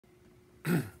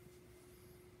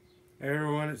Hey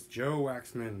everyone, it's Joe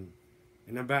Waxman,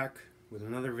 and I'm back with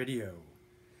another video.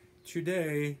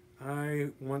 Today, I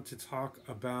want to talk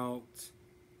about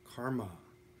karma.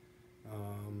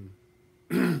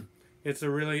 It's a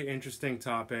really interesting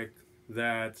topic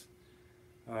that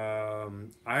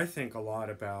I think a lot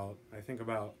about. I think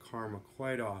about karma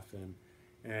quite often,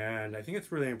 and I think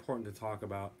it's really important to talk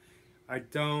about. I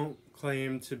don't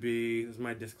claim to be, this is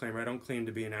my disclaimer, I don't claim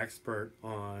to be an expert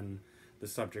on the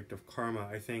subject of karma.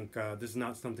 I think this is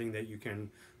not something that you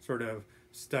can sort of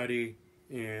study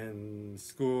in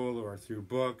school or through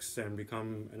books and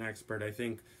become an expert. I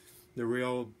think the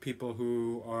real people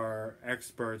who are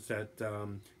experts at,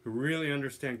 who really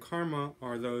understand karma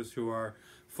are those who are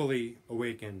fully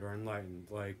awakened or enlightened,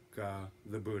 like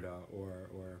the Buddha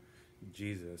or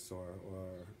Jesus or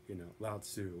Lao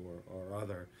Tzu or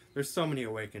other. There's so many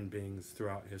awakened beings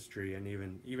throughout history and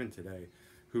even today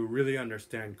who really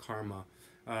understand karma.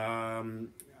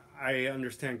 I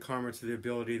understand karma to the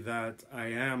ability that I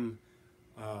am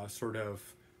sort of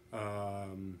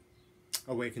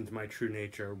awakened to my true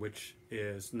nature, which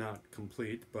is not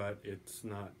complete, but it's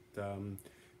not in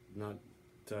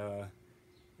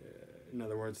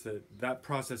other words, that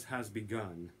process has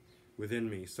begun within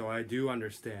me. So I do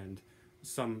understand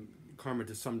some karma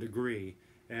to some degree,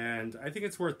 and I think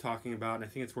it's worth talking about, and I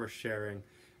think it's worth sharing.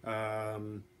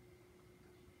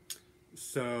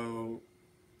 So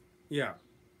yeah,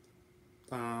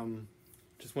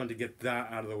 just wanted to get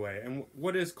that out of the way. And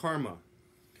what is karma?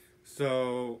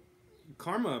 So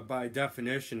karma, by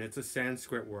definition, it's a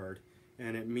Sanskrit word,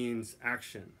 and it means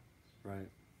action, right?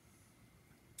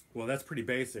 Well, that's pretty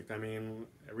basic. I mean,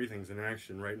 everything's an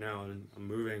action right now, and I'm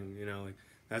moving, like,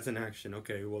 that's an action.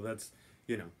 Okay, well, that's,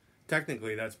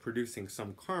 technically that's producing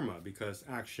some karma, because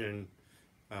action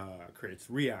creates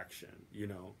reaction,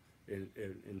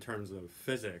 in terms of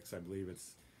physics. I believe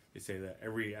they say that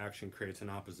every action creates an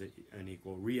opposite and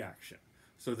equal reaction.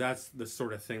 So that's the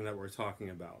sort of thing that we're talking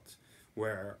about,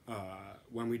 where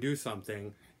when we do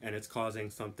something and it's causing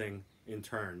something in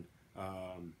turn,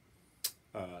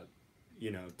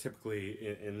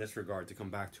 typically in this regard, to come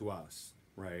back to us,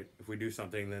 right? If we do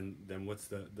something, then what's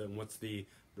the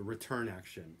return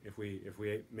action? If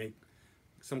we make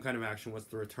some kind of action, what's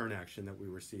the return action that we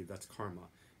receive? That's karma,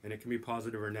 and it can be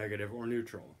positive or negative or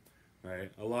neutral,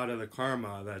 right? A lot of the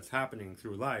karma that's happening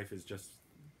through life is just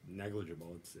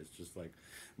negligible. It's just like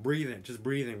breathing.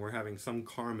 We're having some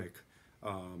karmic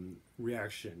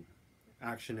reaction,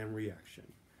 action and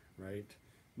reaction, right?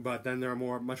 But then there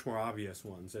are much more obvious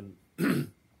ones. And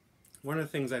one of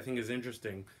the things I think is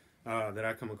interesting that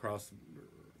I come across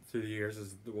through the years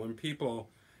is that when people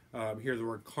hear the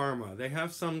word karma, they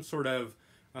have some sort of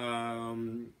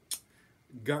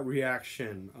gut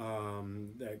reaction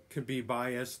that could be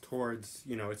biased towards,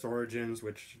 its origins,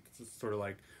 which is sort of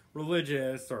like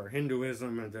religious or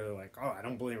Hinduism, and they're like, oh, I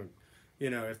don't believe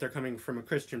in, if they're coming from a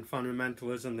Christian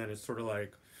fundamentalism, then it's sort of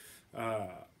like,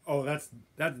 oh, that's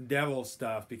devil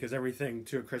stuff, because everything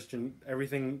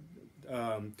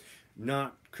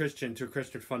not Christian to a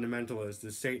Christian fundamentalist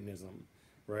is Satanism,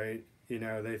 right?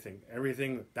 They think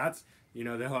everything that's,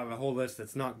 they'll have a whole list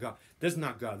that's not God. This is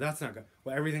not God. That's not God.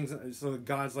 Well, everything's, so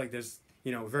God's like this,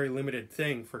 very limited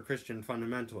thing for Christian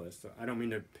fundamentalists. I don't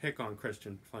mean to pick on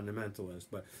Christian fundamentalists,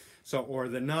 but or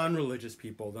the non-religious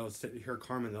people, they'll hear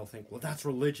karma and they'll think, well, that's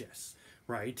religious,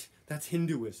 right? That's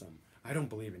Hinduism. I don't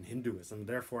believe in Hinduism,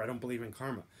 therefore I don't believe in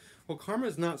karma. Well, karma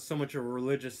is not so much a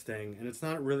religious thing, and it's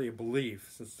not really a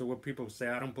belief. So what people say,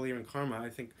 I don't believe in karma, I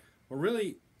think, well,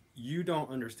 really, you don't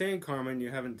understand karma, and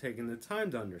you haven't taken the time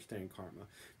to understand karma,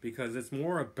 because it's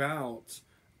more about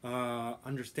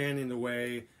understanding the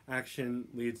way action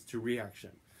leads to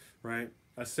reaction, right?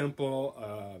 A simple,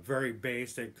 very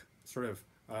basic, sort of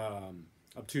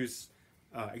obtuse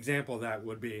example of that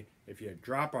would be, if you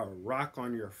drop a rock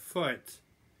on your foot,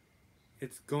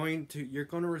 you're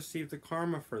going to receive the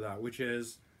karma for that, which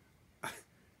is,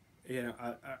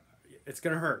 it's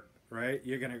going to hurt, right?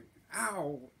 You're going to,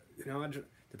 ow,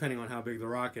 depending on how big the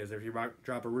rock is. If you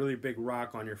drop a really big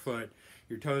rock on your foot,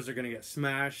 your toes are going to get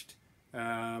smashed.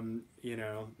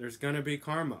 There's going to be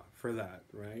karma for that,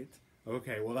 right?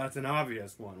 Okay, well, that's an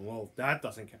obvious one. Well, that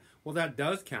doesn't count. Well, that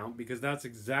does count, because that's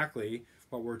exactly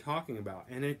what we're talking about.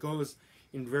 And it goes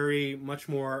in very much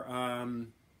more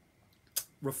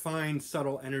refined,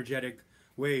 subtle, energetic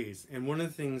ways. And one of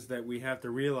the things that we have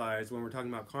to realize when we're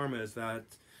talking about karma is that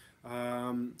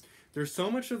there's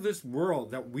so much of this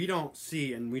world that we don't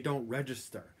see and we don't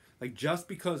register. Like, just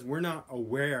because we're not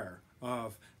aware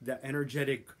of the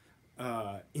energetic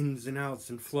ins and outs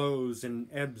and flows and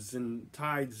ebbs and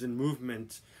tides and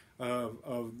movement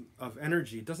of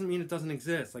energy doesn't mean it doesn't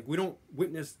exist. Like, we don't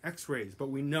witness X-rays, but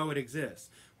we know it exists.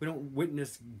 We don't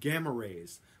witness gamma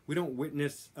rays. We don't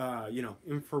witness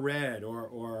infrared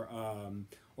or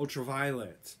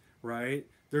ultraviolet, right?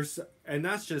 And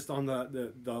that's just on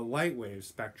the light wave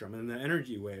spectrum and the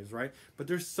energy waves, right? But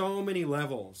there's so many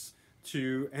levels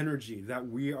to energy that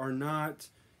we are not,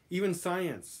 even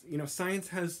science, science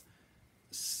has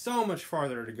so much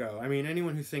farther to go. I mean,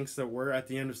 anyone who thinks that we're at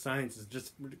the end of science is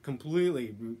just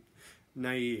completely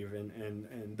naive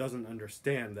and doesn't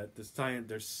understand that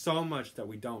there's so much that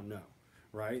we don't know,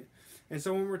 right? And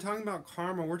so when we're talking about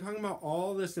karma, we're talking about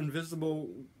all this invisible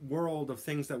world of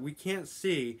things that we can't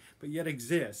see but yet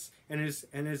exists and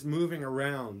is moving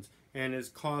around and is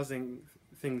causing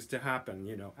things to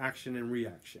happen, action and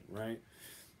reaction, right?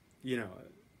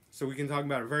 So we can talk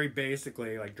about it very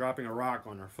basically, like dropping a rock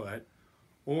on our foot,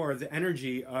 or the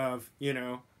energy of,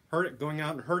 going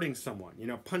out and hurting someone,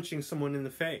 punching someone in the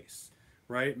face,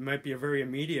 right? It might be a very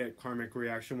immediate karmic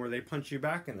reaction where they punch you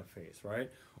back in the face,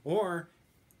 right? Or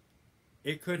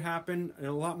it could happen in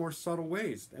a lot more subtle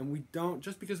ways. And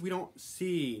just because we don't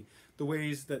see the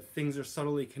ways that things are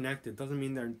subtly connected doesn't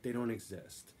mean they don't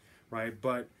exist, right?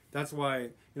 But that's why,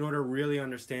 in order to really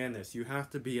understand this, you have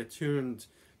to be attuned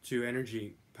to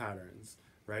energy patterns,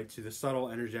 right? To the subtle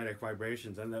energetic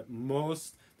vibrations. And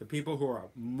the people who are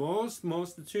most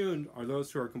attuned are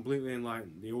those who are completely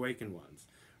enlightened, the awakened ones,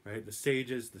 right? The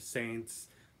sages, the saints,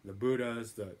 the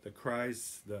Buddhas, the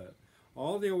Christs,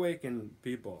 all the awakened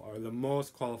people are the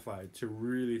most qualified to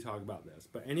really talk about this.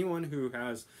 But anyone who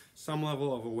has some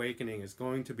level of awakening is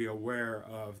going to be aware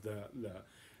of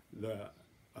the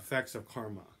effects of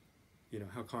karma,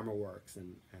 how karma works,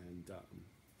 and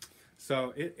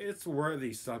so it's a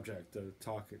worthy subject to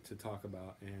talk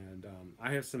about, and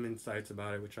I have some insights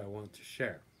about it which I want to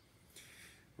share.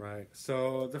 Right.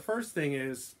 So the first thing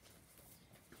is,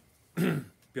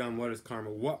 beyond what is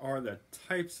karma, what are the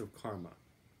types of karma?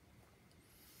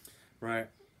 Right.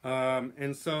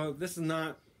 And so this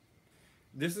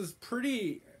is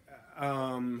pretty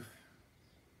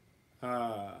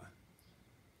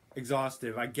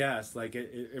exhaustive, I guess. Like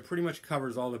it pretty much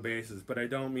covers all the bases, but I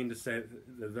don't mean to say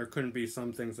that there couldn't be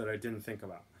some things that I didn't think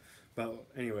about. But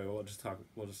anyway, we'll just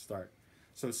start.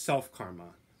 So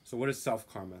self-karma. So what is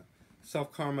self-karma?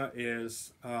 Self-karma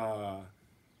is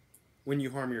when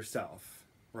you harm yourself,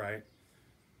 right?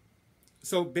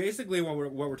 So basically what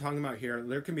we're talking about here,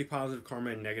 there can be positive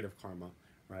karma and negative karma,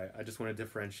 right? I just want to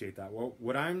differentiate that. Well,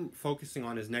 what I'm focusing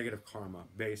on is negative karma,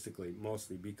 basically,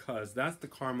 mostly, because that's the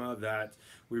karma that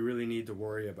we really need to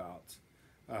worry about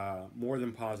more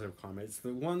than positive karma. It's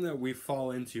the one that we fall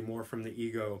into more from the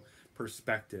ego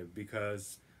perspective,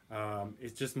 because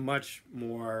it's just much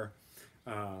more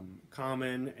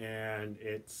common, and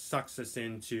it sucks us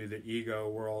into the ego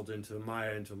world, into the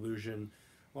Maya, into illusion.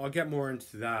 Well, I'll get more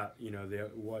into that,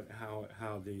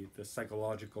 how the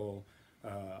psychological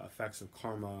effects of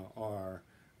karma are.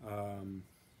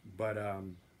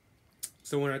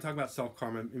 So when I talk about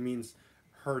self-karma, it means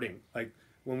hurting. Like,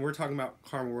 when we're talking about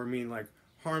karma, we mean like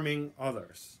harming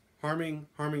others. Harming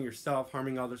yourself,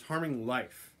 harming others, harming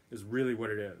life is really what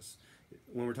it is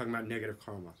when we're talking about negative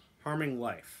karma. Harming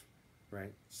life,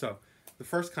 right? So the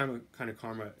first kind of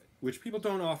karma, which people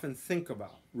don't often think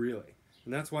about, really,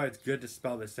 and that's why it's good to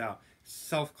spell this out.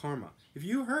 Self-karma. If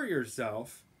you hurt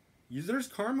yourself, there's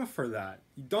karma for that.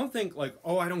 You don't think like,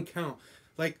 oh, I don't count.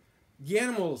 Like the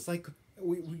animals, like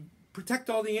we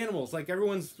protect all the animals. Like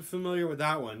everyone's familiar with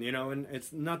that one, and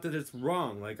it's not that it's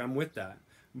wrong. Like I'm with that.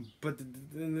 But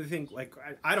then they think like,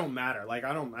 I don't matter. Like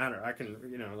I don't matter. I can,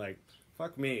 like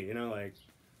fuck me,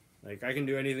 like I can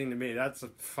do anything to me. That's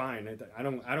fine. I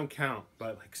don't count.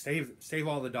 But like save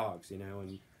all the dogs,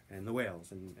 and the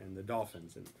whales and the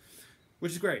dolphins,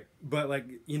 which is great. But like,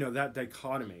 that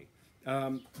dichotomy.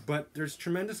 But there's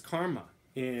tremendous karma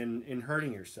in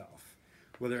hurting yourself,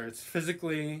 whether it's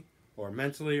physically or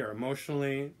mentally or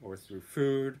emotionally or through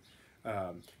food.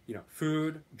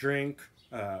 Food, drink.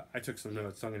 I took some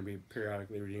notes, so I'm going to be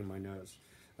periodically reading my notes.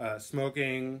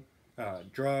 Smoking,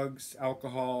 drugs,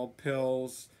 alcohol,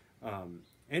 pills,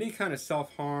 any kind of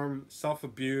self-harm,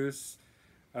 self-abuse.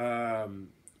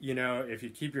 If you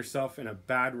keep yourself in a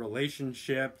bad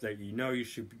relationship that you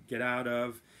should get out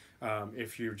of,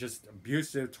 if you're just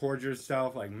abusive towards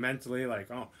yourself, like mentally, like,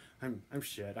 oh, I'm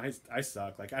shit, I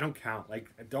suck, like I don't count, like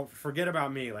don't forget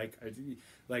about me,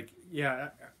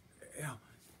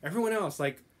 everyone else,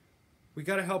 like we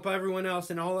gotta help everyone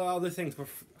else and all the other things, but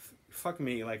fuck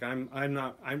me, like I'm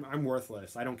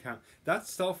worthless, I don't count.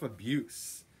 That's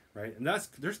self-abuse, right? And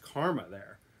there's karma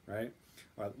there, right?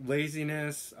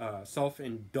 laziness,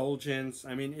 self-indulgence.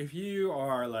 I mean, if you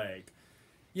are like,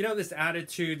 this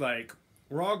attitude like,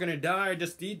 we're all gonna die,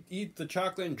 just eat the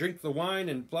chocolate and drink the wine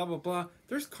and blah blah blah.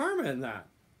 There's karma in that.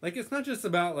 Like, it's not just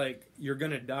about like you're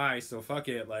gonna die, so fuck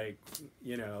it. Like,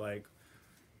 like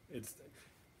it's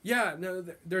yeah. No,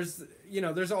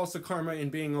 there's also karma in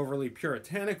being overly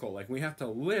puritanical. Like, we have to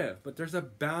live, but there's a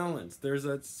balance. There's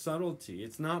a subtlety.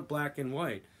 It's not black and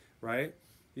white, right?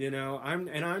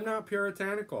 I'm not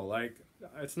puritanical. Like,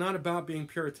 it's not about being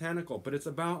puritanical, but it's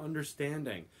about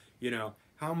understanding.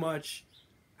 How much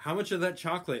of that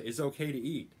chocolate is okay to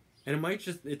eat, and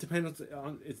it depends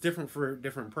on, it's different for a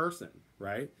different person,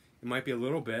 right? It might be a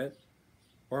little bit,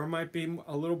 or it might be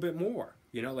a little bit more.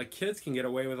 Like, kids can get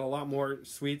away with a lot more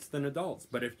sweets than adults,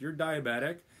 but if you're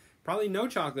diabetic, probably no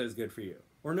chocolate is good for you,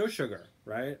 or no sugar,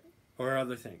 right? Or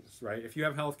other things, right? If you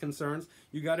have health concerns,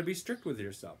 you got to be strict with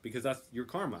yourself, because that's your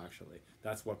karma. Actually,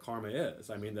 that's what karma is.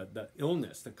 I mean, the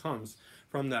illness that comes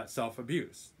from that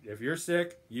self-abuse. If you're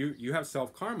sick, you have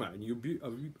self-karma, and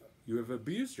you have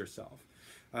abused yourself.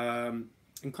 And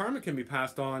karma can be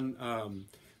passed on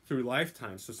through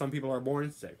lifetimes. So some people are born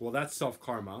sick. Well, that's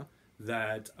self-karma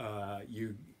that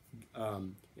you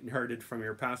inherited from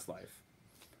your past life,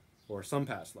 or some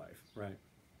past life, right?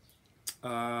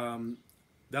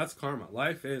 That's karma.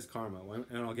 Life is karma,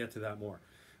 and I'll get to that more.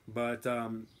 But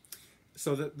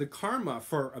so the karma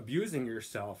for abusing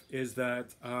yourself is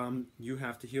that you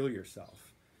have to heal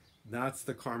yourself. That's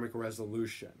the karmic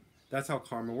resolution. That's how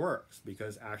karma works,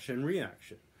 because action,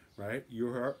 reaction, right? You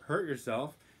hurt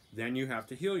yourself, then you have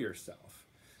to heal yourself.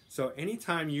 So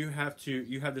anytime you have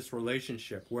this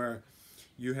relationship where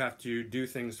you have to do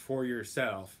things for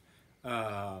yourself,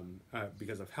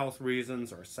 because of health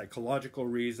reasons or psychological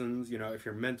reasons, if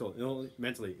you're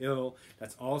mentally ill,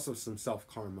 that's also some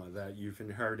self-karma that you've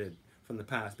inherited from the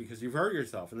past, because you've hurt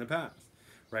yourself in the past,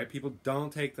 right? People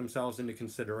don't take themselves into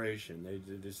consideration.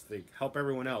 They help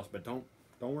everyone else, but don't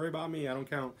worry about me, I don't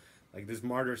count. Like, this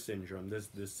martyr syndrome, this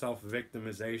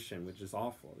self-victimization, which is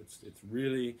awful. It's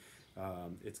really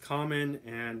it's common,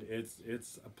 and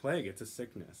it's a plague. It's a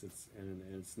sickness. And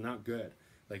it's not good.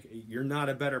 Like, you're not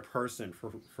a better person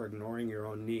for ignoring your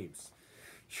own needs.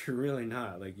 You're really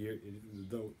not. Like,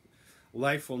 the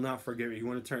life will not forgive you.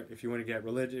 If you want to get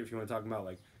religious, if you want to talk about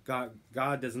like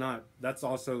God does not. That's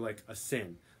also like a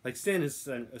sin. Like, sin is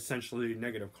essentially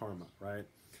negative karma, right?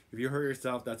 If you hurt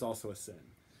yourself, that's also a sin,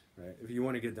 right? If you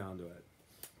want to get down to it.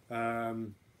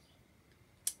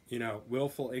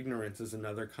 Willful ignorance is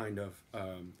another kind of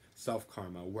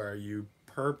self-karma, where you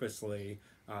purposely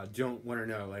don't want to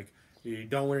know. Like, you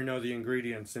don't want to know the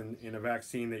ingredients in a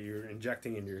vaccine that you're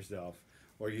injecting into yourself,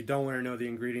 or you don't want to know the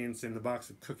ingredients in the box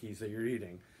of cookies that you're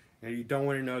eating, and you don't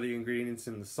want to know the ingredients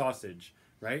in the sausage,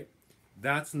 right?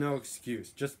 That's no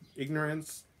excuse. Just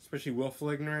ignorance, especially willful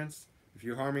ignorance. If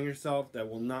you're harming yourself, that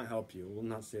will not help you. It will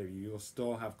not save you. You will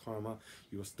still have karma.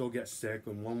 You will still get sick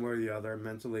in one way or the other,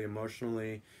 mentally,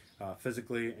 emotionally,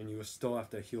 physically, and you will still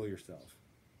have to heal yourself.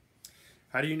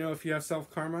 How do you know if you have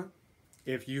self-karma?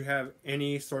 If you have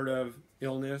any sort of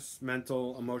illness,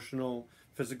 mental, emotional,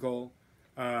 physical,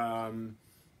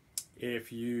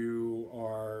 if you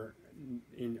are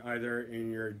either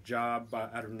in your job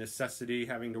out of necessity,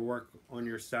 having to work on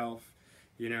yourself,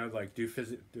 like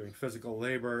doing physical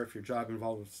labor, if your job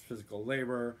involves physical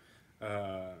labor,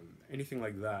 anything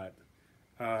like that,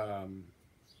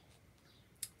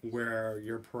 where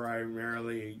you're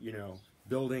primarily,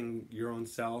 building your own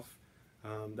self,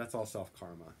 that's all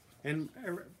self-karma. And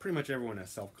pretty much everyone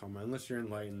has self-karma, unless you're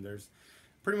enlightened. There's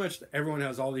pretty much everyone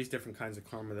has all these different kinds of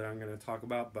karma that I'm going to talk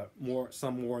about, but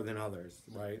some more than others,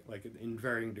 right? Like, in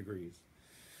varying degrees.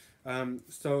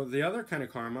 So the other kind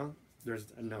of karma,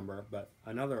 there's a number, but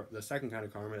the second kind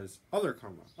of karma is other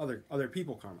karma, other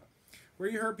people karma, where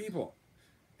you hurt people,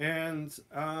 and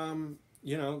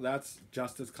that's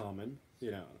just as common,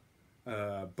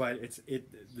 but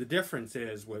the difference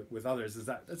is with others is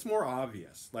that it's more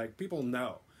obvious. Like, people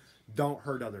know, don't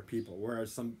hurt other people,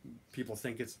 whereas some people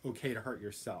think it's okay to hurt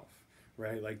yourself,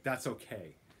 right? Like, that's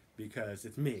okay because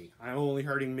it's me. I'm only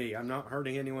hurting me. I'm not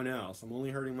hurting anyone else. I'm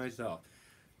only hurting myself.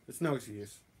 It's no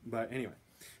excuse. But anyway,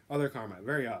 other karma,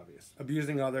 very obvious.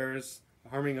 Abusing others,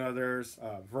 harming others,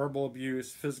 verbal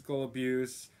abuse, physical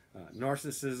abuse,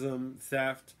 narcissism,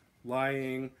 theft,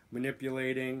 lying,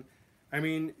 manipulating. I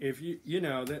mean, if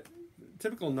that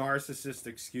typical narcissist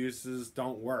excuses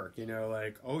don't work,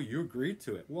 like, oh, you agreed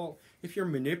to it. Well, if you're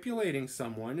manipulating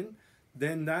someone,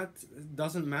 then that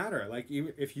doesn't matter. Like,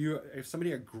 if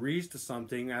somebody agrees to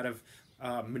something out of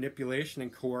manipulation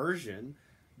and coercion,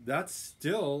 that's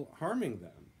still harming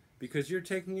them because you're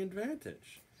taking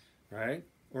advantage, right?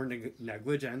 or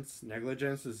negligence.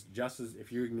 Negligence is just as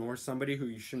if you ignore somebody who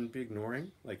you shouldn't be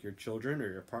ignoring, like your children or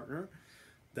your partner.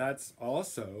 That's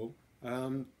also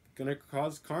going to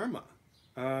cause karma.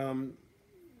 Um,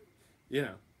 you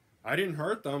know, I didn't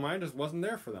hurt them. I just wasn't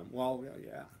there for them. Well,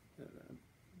 yeah,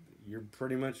 you're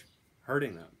pretty much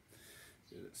hurting them.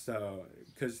 So,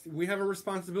 because we have a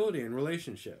responsibility in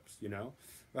relationships,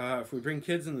 if we bring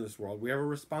kids into this world, we have a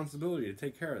responsibility to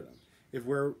take care of them. If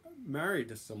we're married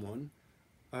to someone,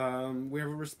 we have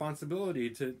a responsibility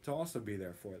to also be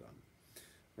there for them,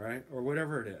 right? Or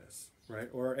whatever it is, right?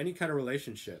 Or any kind of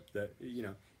relationship that,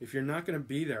 if you're not going to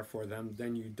be there for them,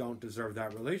 then you don't deserve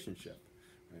that relationship,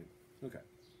 right? Okay.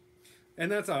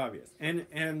 And that's obvious. And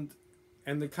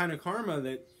the kind of karma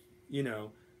that,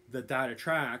 that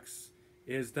attracts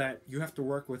is that you have to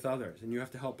work with others and you have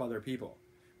to help other people,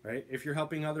 right? If you're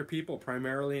helping other people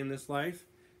primarily in this life,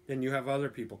 then you have other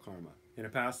people karma. In a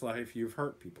past life, you've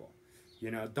hurt people.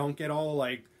 Don't get all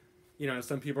like,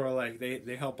 some people are like,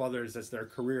 they help others as their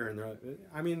career.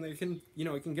 And they can,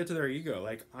 it can get to their ego.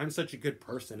 Like, I'm such a good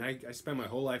person. I spend my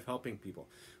whole life helping people.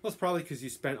 Well, it's probably because you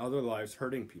spent other lives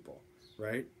hurting people,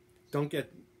 right? Don't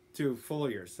get too full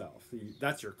of yourself.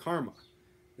 That's your karma.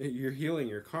 You're healing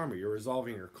your karma. You're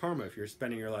resolving your karma if you're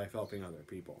spending your life helping other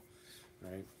people,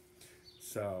 right?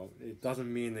 So it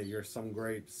doesn't mean that you're some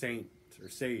great saint or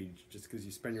sage just because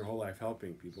you spend your whole life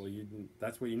helping people.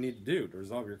 That's what you need to do to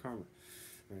resolve your karma,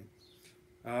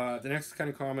 right? The next kind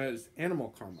of karma is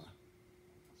animal karma.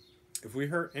 If we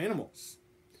hurt animals,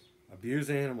 abuse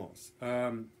animals,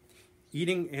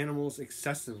 eating animals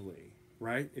excessively,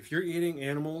 right? If you're eating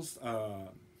animals,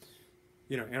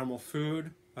 animal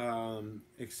food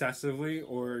excessively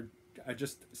or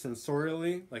just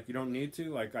sensorially, like you don't need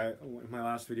to. Like in my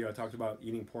last video, I talked about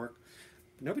eating pork.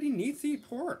 Nobody needs to eat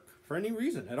pork for any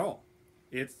reason at all.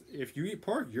 If you eat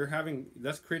pork,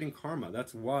 that's creating karma.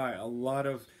 That's why a lot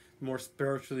of more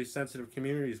spiritually sensitive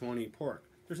communities won't eat pork.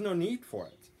 There's no need for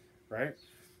it, right?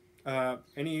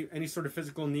 Any sort of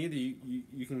physical need that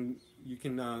you can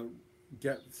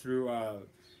get through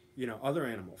other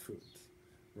animal foods,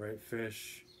 right?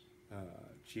 Fish,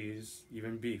 cheese,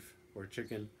 even beef or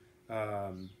chicken.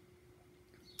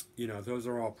 Those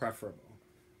are all preferable.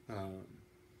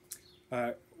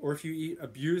 Or if you eat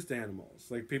abused animals,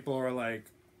 like people are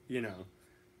like,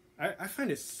 I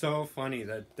find it so funny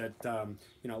that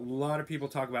a lot of people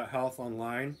talk about health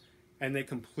online and they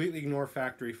completely ignore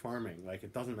factory farming. Like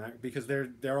it doesn't matter because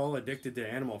they're all addicted to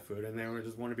animal food and they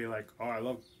just want to be like, oh, I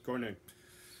love going to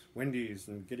Wendy's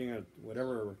and getting a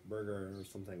whatever burger or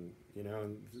something,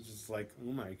 and it's just like,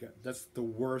 oh my god, that's the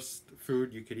worst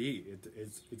food you could eat.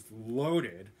 It's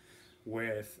loaded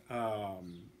with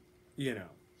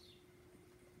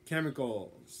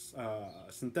chemicals,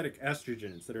 synthetic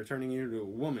estrogens that are turning you into a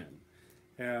woman,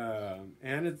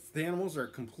 and the animals are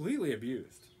completely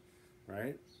abused,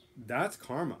 right? That's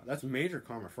karma. That's major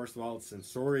karma. First of all, it's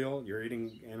sensorial. You're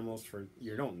eating animals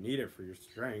you don't need it for your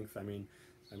strength. I mean,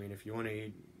 if you want to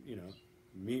eat,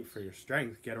 meat for your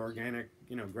strength, get organic,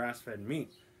 grass-fed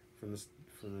meat from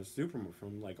the supermarket,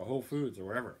 from like a Whole Foods or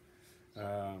wherever.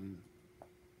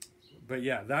 But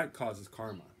yeah, that causes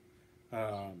karma.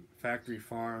 Factory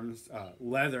farms,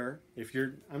 leather.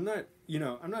 I'm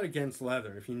not against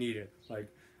leather if you need it. Like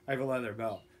I have a leather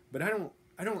belt, but I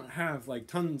don't have like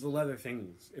tons of leather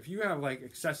things. If you have like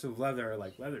excessive leather,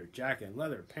 like leather jacket,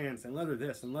 leather pants, and leather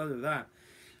this and leather that,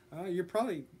 you're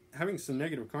probably having some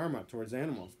negative karma towards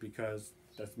animals because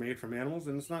that's made from animals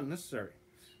and it's not necessary,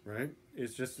 right?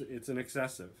 It's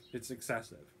excessive.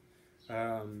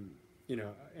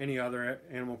 Any other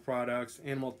animal products,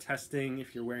 animal testing,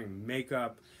 if you're wearing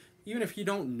makeup, even if you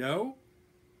don't know,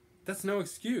 that's no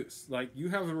excuse. Like you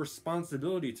have a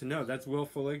responsibility to know. That's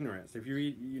willful ignorance. If you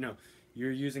eat,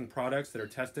 you're using products that are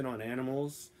tested on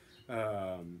animals,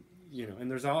 and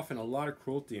there's often a lot of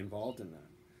cruelty involved in that.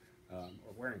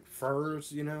 Or wearing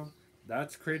furs,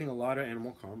 that's creating a lot of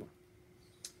animal karma.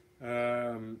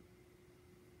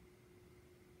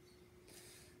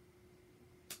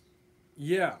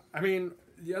 Yeah,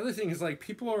 the other thing is like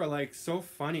people are like so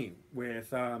funny with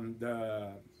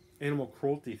the animal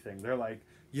cruelty thing. They're like,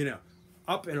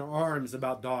 up in arms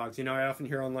about dogs. I often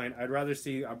hear online, I'd rather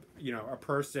see a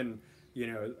person,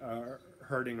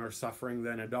 hurting or suffering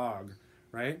than a dog,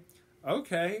 right?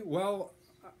 Okay, well,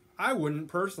 I wouldn't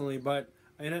personally, but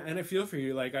and I feel for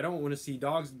you. Like I don't want to see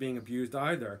dogs being abused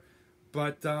either,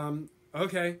 but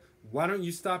okay, why don't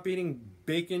you stop eating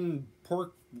bacon,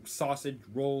 pork, sausage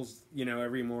rolls,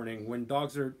 every morning when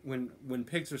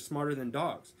pigs are smarter than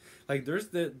dogs? Like there's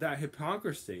that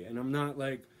hypocrisy, and I'm not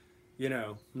like,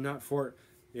 I'm not for,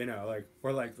 like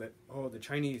or like that. Oh, the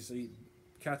Chinese eat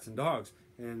cats and dogs,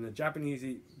 and the Japanese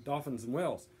eat dolphins and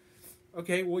whales.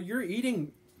 Okay, well you're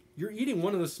eating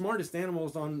one of the smartest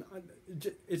animals on.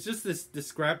 It's just this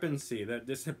discrepancy, that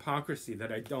this hypocrisy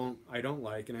that I don't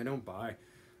like and I don't buy.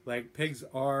 Like pigs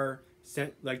are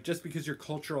sent, like just because your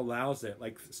culture allows it.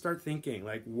 Like start thinking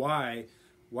like why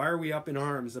are we up in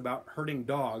arms about hurting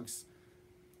dogs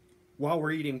while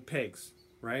we're eating pigs,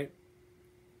 right?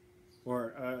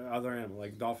 Or other animals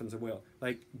like dolphins and whales.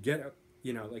 Like get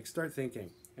like start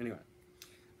thinking. Anyway,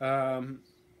 um,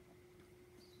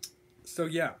 so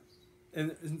yeah,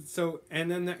 and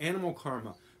then the animal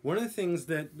karma. One of the things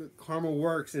that karma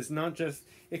works is not just,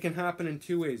 it can happen in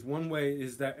two ways. One way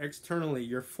is that externally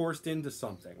you're forced into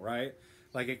something, right?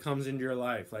 Like it comes into your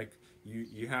life. Like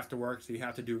you have to work, so you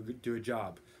have to do a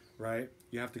job, right?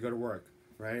 You have to go to work,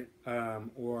 right?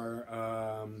 Or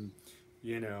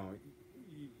you know,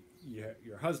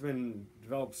 your husband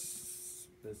develops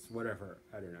this whatever,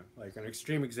 I don't know, like an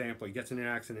extreme example, he gets in an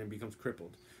accident and becomes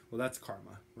crippled. Well, that's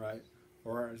karma, right?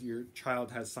 Or your child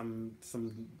has some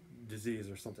disease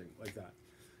or something like that.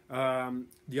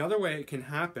 The other way it can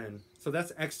happen, so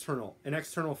that's external. An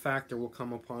external factor will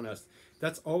come upon us.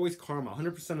 That's always karma.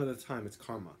 100% of the time it's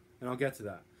karma. And I'll get to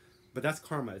that. But that's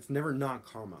karma. It's never not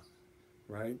karma,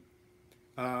 right?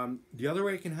 The other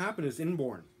way it can happen is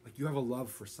inborn. Like you have a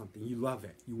love for something. You love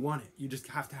it. You want it. You just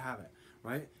have to have it,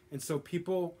 right? And so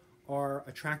people are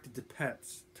attracted to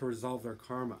pets to resolve their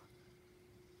karma.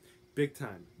 Big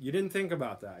time. You didn't think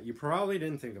about that. You probably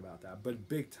didn't think about that, but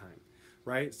big time,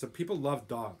 right? So people love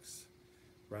dogs,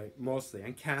 right? Mostly,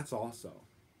 and cats also.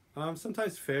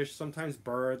 Sometimes fish, sometimes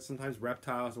birds, sometimes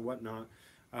reptiles or whatnot.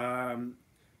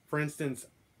 For instance,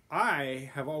 I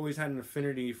have always had an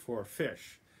affinity for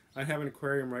fish. I have an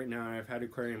aquarium right now, and I've had an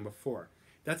aquarium before.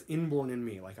 That's inborn in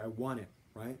me. Like I want it,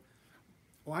 right?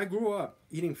 Well, I grew up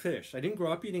eating fish. I didn't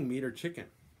grow up eating meat or chicken,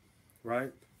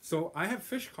 right? So I have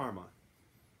fish karma.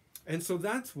 And so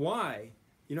that's why,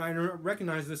 I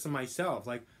recognize this in myself.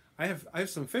 Like I have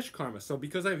some fish karma. So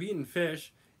because I've eaten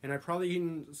fish, and I've probably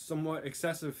eaten somewhat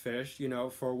excessive fish,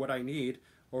 for what I need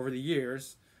over the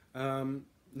years,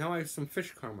 now I have some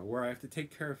fish karma where I have to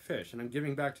take care of fish, and I'm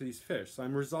giving back to these fish. So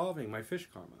I'm resolving my fish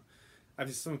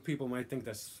karma. Some people might think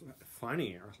that's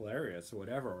funny or hilarious or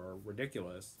whatever, or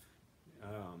ridiculous,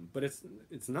 but it's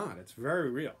not. It's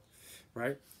very real,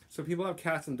 right? So people have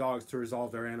cats and dogs to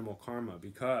resolve their animal karma,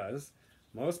 because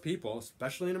most people,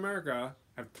 especially in America,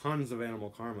 have tons of animal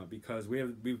karma, because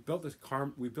we've built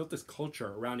this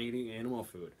culture around eating animal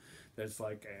food. There's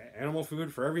like animal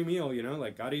food for every meal,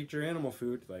 like gotta eat your animal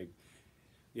food. Like,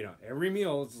 every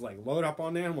meal is like load up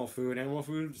on animal food. Animal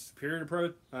food is superior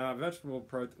to vegetable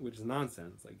protein, which is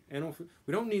nonsense. Like animal food,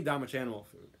 we don't need that much animal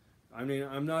food. I mean,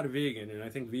 I'm not a vegan, and I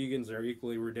think vegans are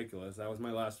equally ridiculous. That was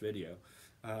my last video.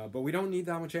 But we don't need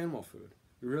that much animal food.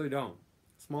 We really don't.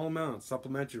 Small amounts,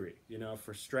 supplementary,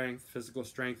 for strength, physical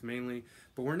strength mainly.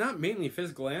 But we're not mainly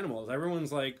physical animals.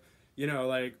 Everyone's like,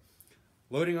 like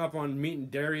loading up on meat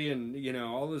and dairy and,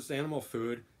 all this animal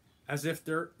food as if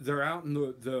they're out in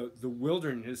the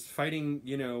wilderness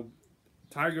fighting,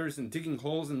 tigers and digging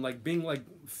holes and like being like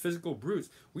physical brutes.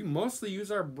 We mostly use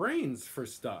our brains for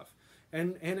stuff.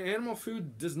 And animal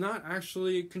food does not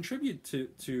actually contribute to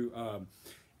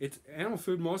it's animal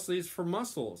food mostly is for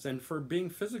muscles and for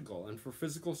being physical and for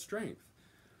physical strength.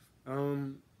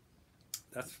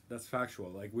 That's factual.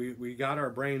 Like we got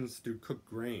our brains through cooked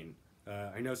grain.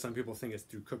 I know some people think it's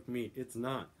through cooked meat. It's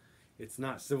not. It's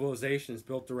not. Civilization is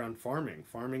built around farming.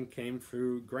 Farming came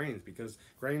through grains because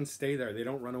grains stay there. They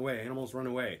don't run away. Animals run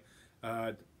away.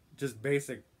 Just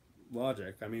basic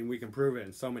logic. I mean, we can prove it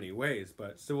in so many ways,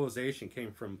 but civilization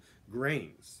came from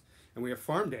grains. And we have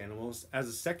farmed animals as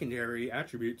a secondary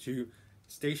attribute to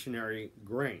stationary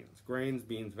grains. Grains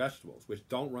being vegetables, which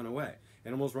don't run away.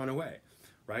 Animals run away,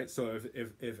 right? So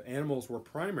if animals were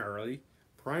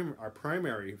our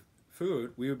primary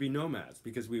food, we would be nomads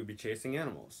because we would be chasing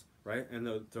animals, right? And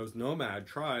those nomad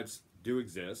tribes do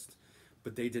exist,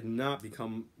 but they did not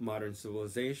become modern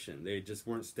civilization. They just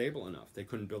weren't stable enough. They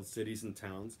couldn't build cities and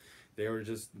towns. They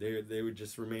would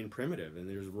just remain primitive, and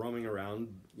they're just roaming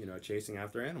around, chasing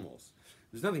after animals.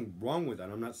 There's nothing wrong with that.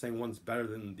 I'm not saying one's better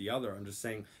than the other. I'm just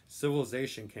saying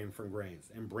civilization came from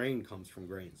grains, and brain comes from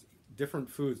grains. Different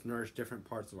foods nourish different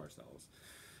parts of ourselves.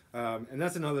 And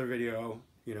that's another video,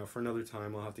 for another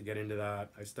time. I'll have to get into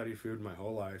that. I studied food my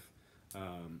whole life.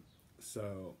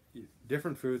 So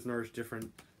different foods nourish different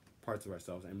parts of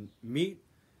ourselves, and meat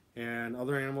and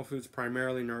other animal foods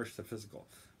primarily nourish the physical.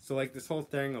 So like this whole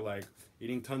thing of like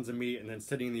eating tons of meat and then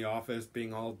sitting in the office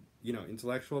being all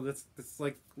intellectual, it's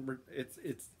like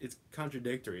it's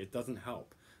contradictory. It doesn't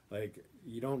help. Like,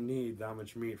 you don't need that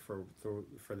much meat for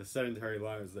the sedentary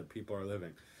lives that people are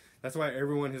living. That's why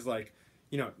everyone is like,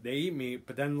 they eat meat,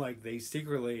 but then like they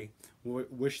secretly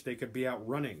wish they could be out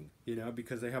running,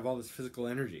 because they have all this physical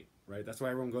energy, right? That's why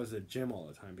everyone goes to the gym all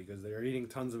the time, because they're eating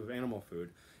tons of animal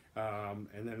food, and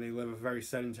then they live a very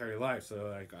sedentary life.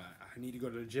 So like, I need to go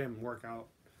to the gym, work out,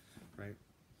 right?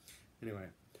 Anyway,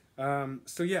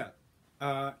 so yeah,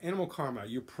 animal karma.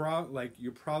 You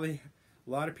probably a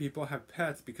lot of people have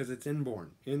pets because it's inborn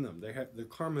in them. They have the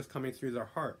karma is coming through their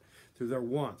heart, through their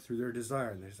want, through their desire,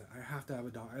 and they say, I have to have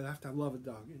a dog. I have to love a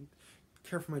dog and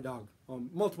care for my dog.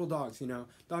 Multiple dogs,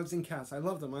 dogs and cats. I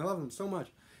love them. I love them so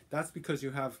much. That's because you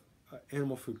have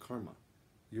animal food karma.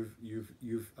 You've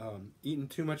eaten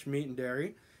too much meat and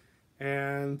dairy,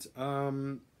 and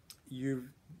you've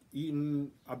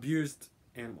eaten abused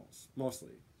animals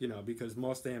mostly. Because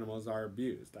most animals are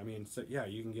abused. I mean, so yeah,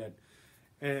 you can get.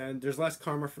 And there's less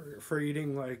karma for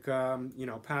eating like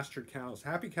pastured cows.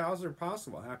 Happy cows are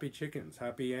possible. Happy chickens,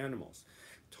 happy animals,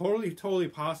 totally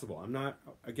possible. I'm not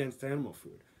against animal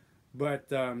food,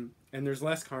 but and there's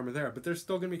less karma there. But there's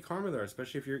still gonna be karma there,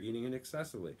 especially if you're eating it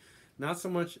excessively. Not so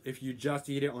much if you just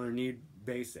eat it on a need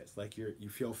basis, like you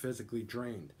feel physically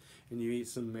drained and you eat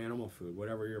some animal food,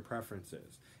 whatever your preference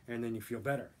is, and then you feel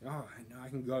better. Oh, I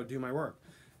can go do my work.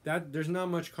 There's not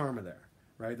much karma there,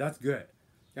 right? That's good.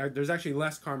 There's actually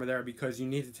less karma there because you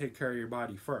need to take care of your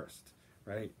body first,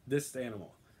 right? This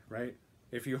animal, right?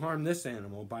 If you harm this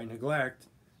animal by neglect,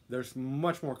 there's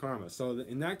much more karma. So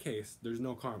in that case, there's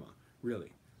no karma,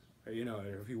 really.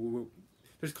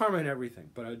 There's karma in everything,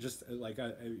 but just like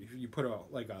if you put a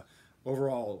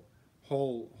overall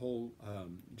whole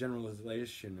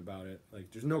generalization about it, like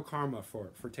there's no karma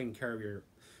for taking care of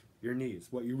your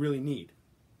needs, what you really need.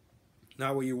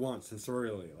 Not what you want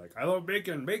sensorially. Like, I love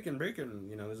bacon. This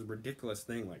is a ridiculous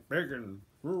thing, like bacon.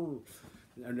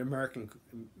 An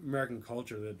American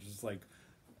culture that just like,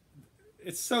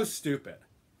 it's so stupid.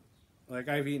 Like,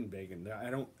 I've eaten bacon.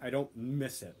 I don't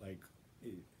miss it. Like,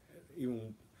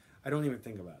 even I don't even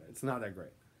think about it. It's not that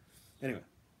great. Anyway,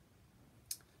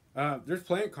 there's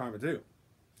plant karma too.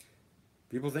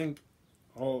 People think,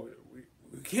 oh,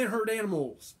 we can't hurt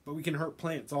animals, but we can hurt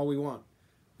plants all we want,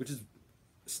 which is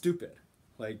stupid.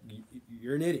 Like,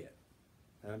 you're an idiot.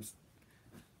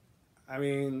 I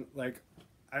mean, like,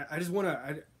 I just want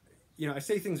to, I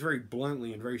say things very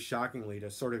bluntly and very shockingly to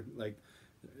sort of, like,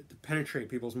 to penetrate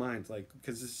people's minds, like,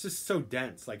 because it's just so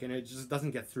dense, like, and it just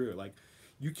doesn't get through. Like,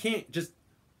 you can't just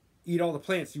eat all the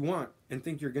plants you want and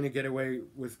think you're going to get away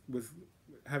with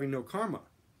having no karma.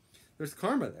 There's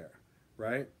karma there,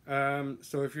 right?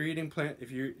 So if you're eating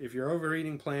if you're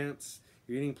overeating plants,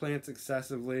 you're eating plants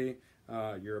excessively,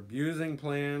 you're abusing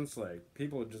plants, like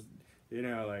people just,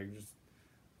 just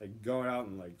like go out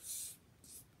and like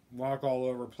walk all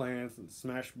over plants and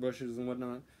smash bushes and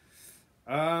whatnot.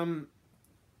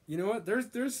 You know what?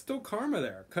 There's still karma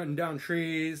there. Cutting down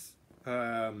trees,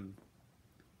 hurting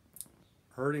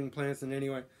plants in any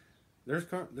way. There's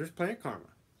plant karma,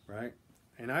 right?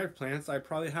 And I have plants. I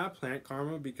probably have plant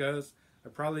karma because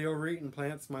I've probably overeaten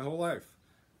plants my whole life,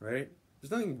 right?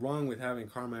 There's nothing wrong with having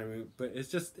karma, but it's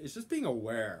just being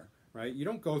aware, right? You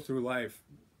don't go through life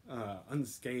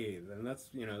unscathed, and that's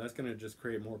gonna just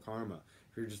create more karma.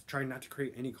 If you're just trying not to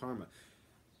create any karma,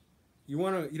 you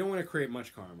don't want to create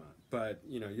much karma, but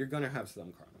you're gonna have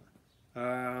some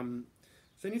karma.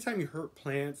 So anytime you hurt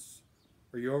plants,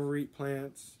 or you overeat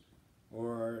plants,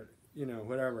 or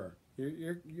whatever,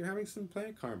 you're having some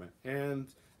plant karma, and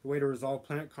the way to resolve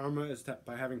plant karma is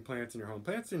by having plants in your home.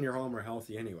 Plants in your home are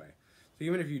healthy anyway. So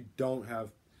even if you don't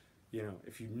have,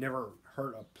 if you never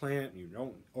hurt a plant and you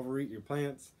don't overeat your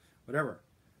plants, whatever,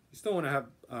 you still want to have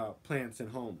plants in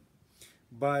home.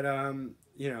 But,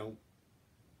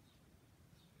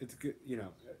 it's good,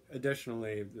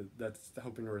 additionally, that's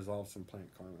helping to resolve some plant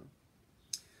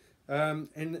karma.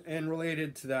 And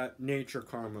related to that, nature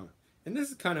karma. And this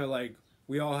is kind of like,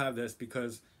 we all have this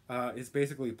because it's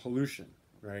basically pollution,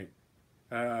 right?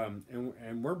 And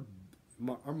our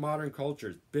modern culture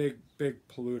is big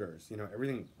polluters.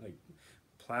 Everything like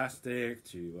plastic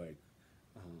to like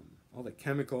all the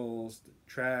chemicals, the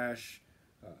trash,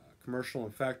 commercial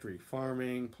and factory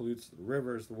farming pollutes the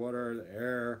rivers, the water, the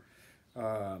air.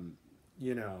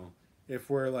 If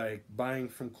we're like buying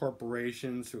from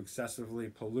corporations who excessively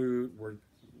pollute, we're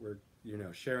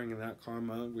sharing in that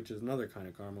karma, which is another kind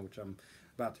of karma, which I'm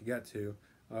about to get to.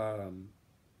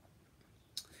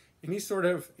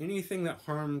 Anything that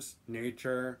harms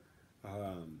nature,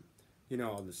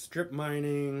 the strip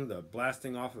mining, the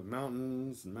blasting off of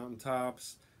mountains and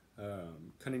mountaintops,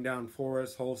 cutting down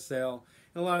forests wholesale,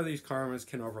 and a lot of these karmas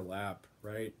can overlap,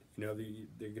 right? You know,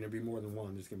 they're going to be more than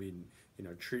one. There's going to be, you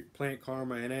know, plant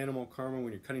karma and animal karma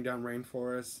when you're cutting down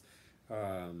rainforests.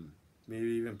 Maybe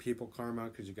even people karma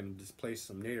because you're going to displace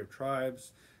some native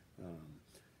tribes.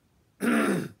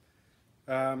 Yeah,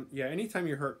 anytime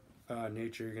you hurt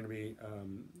nature, you're going to be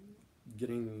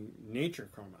getting nature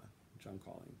karma, which I'm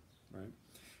calling, right?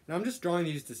 Now I'm just drawing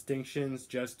these distinctions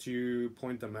just to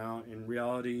point them out. In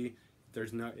reality,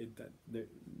 there's not,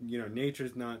 you know,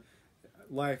 nature's not,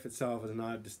 life itself is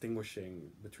not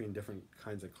distinguishing between different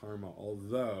kinds of karma.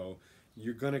 Although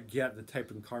you're gonna get the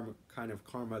type of kind of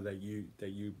karma that you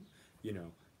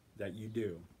know, that you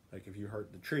do. Like if you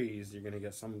hurt the trees, you're gonna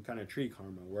get some kind of tree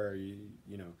karma where you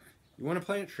know, you want to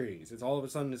plant trees. It's all of a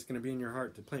sudden it's gonna be in your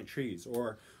heart to plant trees,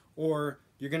 or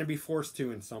you're going to be forced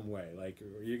to in some way, like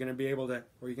you're going to be able to,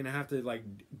 or you're going to have to like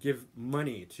give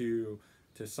money to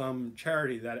some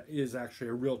charity that is actually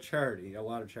a real charity. A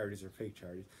lot of charities are fake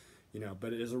charities, you know,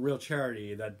 but it is a real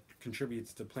charity that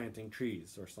contributes to planting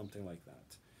trees or something like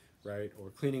that, right?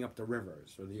 Or cleaning up the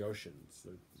rivers or the oceans,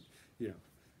 or, you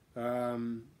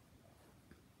know.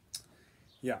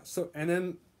 Yeah, so, and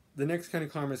then the next kind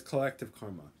of karma is collective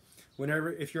karma.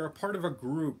 If you're a part of a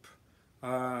group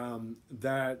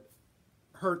that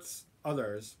hurts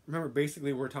others, remember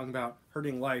basically we're talking about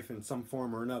hurting life in some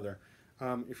form or another.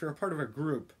 If you're a part of a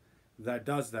group that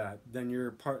does that, then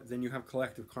you have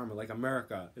collective karma. Like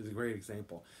America is a great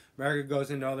example. America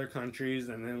goes into other countries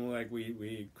and then like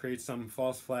we create some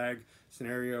false flag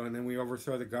scenario, and then we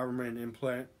overthrow the government and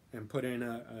put in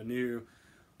a new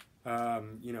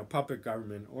you know, puppet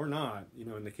government, or not. You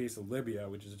know, in the case of Libya,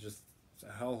 which is just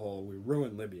a hellhole, we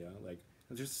ruined Libya. Like,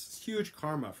 there's just huge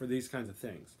karma for these kinds of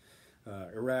things.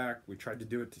 Iraq, we tried to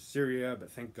do it to Syria,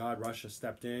 but thank God Russia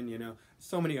stepped in, you know.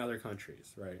 So many other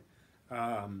countries, right?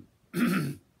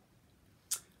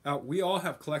 We all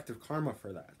have collective karma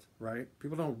for that, right?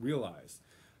 People don't realize,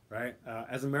 right?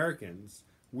 As Americans,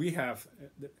 we have,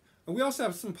 and we also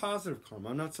have some positive karma.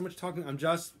 I'm not so much talking, I'm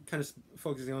just kind of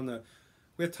focusing on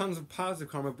we have tons of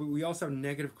positive karma, but we also have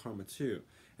negative karma too.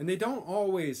 And they don't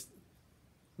always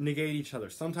negate each other.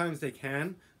 Sometimes they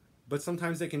can, but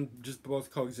sometimes they can just both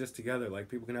coexist together. Like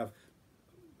people can have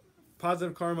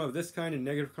positive karma of this kind and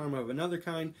negative karma of another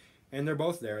kind, and they're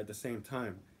both there at the same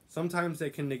time. Sometimes they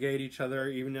can negate each other,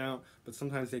 even out, but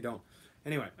sometimes they don't.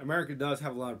 Anyway, America does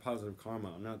have a lot of positive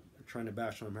karma. I'm not trying to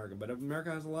bash on America, but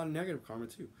America has a lot of negative karma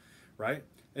too, right?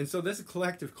 And so this is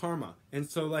collective karma. And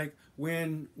so like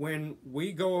when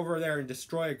we go over there and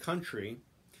destroy a country,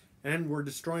 and we're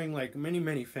destroying like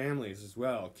many families as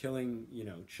well, killing, you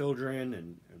know, children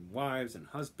and wives and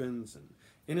husbands and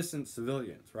innocent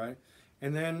civilians, right?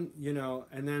 And then, you know,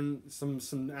 and then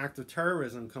some act of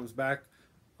terrorism comes back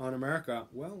on America.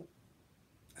 Well,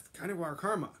 that's kind of our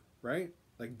karma, right?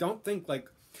 Like, don't think like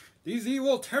these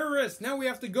evil terrorists, now we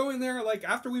have to go in there, like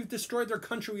after we've destroyed their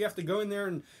country, we have to go in there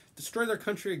and destroy their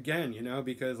country again, you know,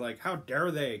 because like how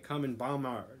dare they come and bomb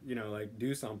our, you know, like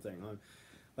do something on,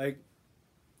 like,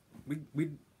 we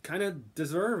kind of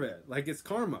deserve it. Like, it's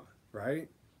karma, right?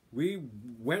 We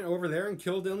went over there and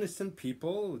killed innocent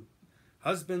people,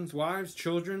 husbands, wives,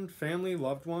 children, family,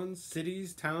 loved ones,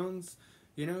 cities, towns,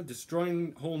 you know,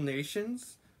 destroying whole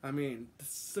nations. I mean,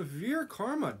 severe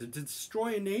karma to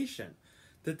destroy a nation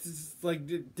that is like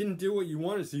didn't do what you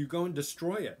wanted, so you go and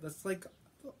destroy it. That's like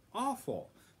awful.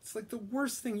 It's like the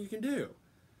worst thing you can do.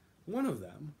 One of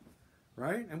them,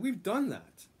 right? And we've done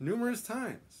that numerous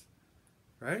times.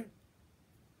 Right?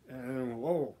 And,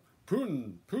 whoa,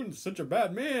 Putin's such a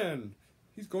bad man.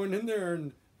 He's going in there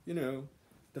and, you know,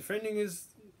 defending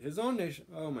his own nation.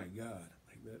 Oh my God.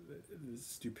 Like the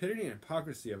stupidity and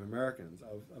hypocrisy of Americans,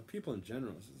 of people in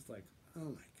general, is just like, oh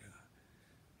my God.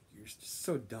 You're just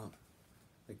so dumb.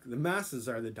 Like, the masses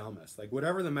are the dumbest. Like,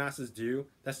 whatever the masses do,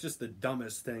 that's just the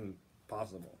dumbest thing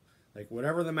possible. Like,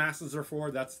 whatever the masses are for,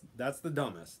 that's the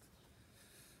dumbest.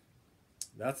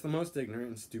 That's the most ignorant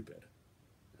and stupid.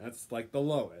 That's like the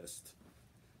lowest.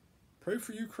 Pray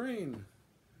for Ukraine.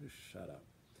 Shut up.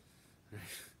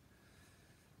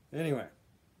 Anyway,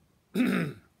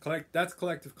 that's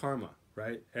collective karma,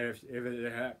 right? If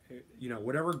it you know,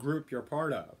 whatever group you're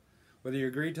part of, whether you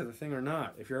agree to the thing or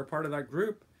not, if you're a part of that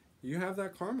group, you have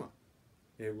that karma.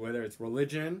 Whether it's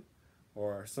religion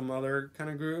or some other kind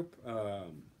of group,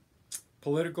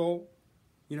 political,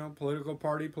 you know, political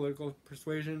party, political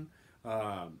persuasion,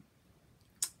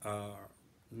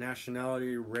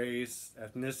 nationality, race,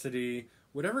 ethnicity,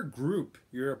 whatever group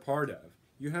you're a part of,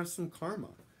 you have some karma,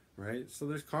 right? So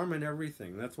there's karma in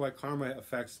everything. That's why karma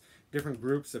affects different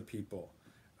groups of people.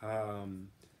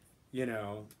 You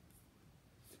know,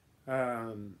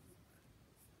 and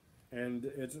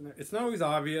it's not always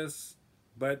obvious,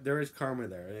 but there is karma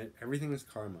there. Everything is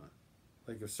karma.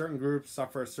 Like if certain groups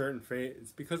suffer a certain fate,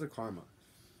 it's because of karma,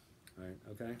 right?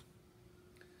 Okay.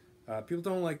 People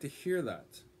don't like to hear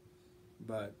that,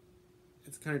 but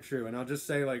it's kind of true. And I'll just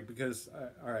say, like, because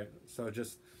all right, so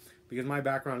just because my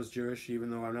background is Jewish, even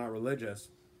though I'm not religious,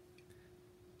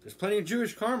 there's plenty of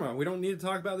Jewish karma. We don't need to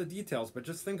talk about the details, but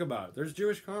just think about it. There's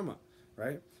Jewish karma,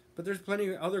 right? But there's plenty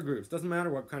of other groups. Doesn't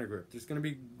matter what kind of group. There's going to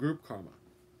be group karma.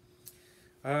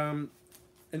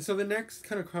 And so the next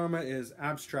kind of karma is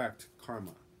abstract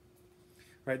karma,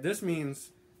 right? This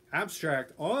means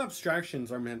abstract. All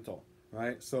abstractions are mental,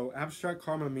 right? So abstract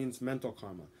karma means mental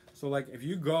karma. So like if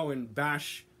you go and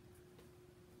bash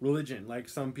religion, like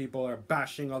some people are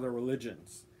bashing other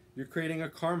religions, you're creating a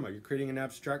karma. You're creating an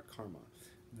abstract karma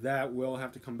that will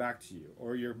have to come back to you.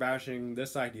 Or you're bashing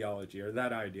this ideology or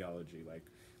that ideology. Like,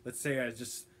 let's say I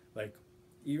just like,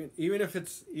 even if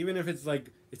it's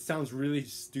like it sounds really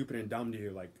stupid and dumb to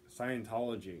you, like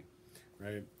Scientology,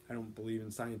 right? I don't believe in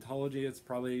Scientology. It's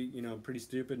probably, you know, pretty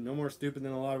stupid. No more stupid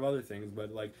than a lot of other things.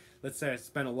 But like, let's say I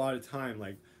spent a lot of time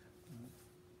like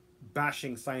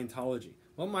bashing Scientology.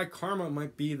 Well, my karma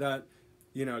might be that,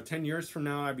 you know, 10 years from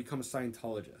now I become a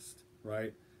Scientologist,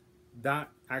 right?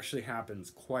 That actually happens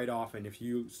quite often if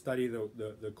you study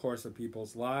the course of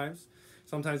people's lives.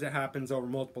 Sometimes it happens over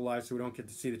multiple lives, so we don't get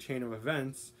to see the chain of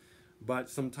events. But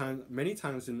sometimes, many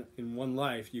times in one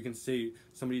life, you can see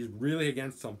somebody's really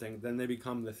against something, then they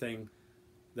become the thing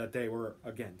that they were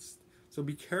against. So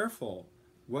be careful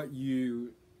what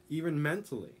you, even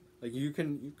mentally, like you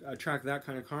can attract that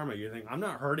kind of karma. You think, I'm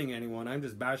not hurting anyone, I'm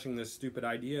just bashing this stupid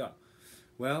idea.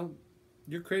 Well,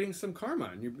 you're creating some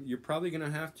karma, and you're probably going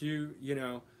to have to, you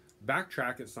know,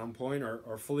 backtrack at some point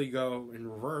or fully go in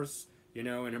reverse, you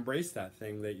know, and embrace that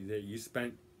thing that you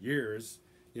spent years,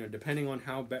 you know, depending on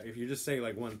how if you just say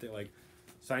like one thing, like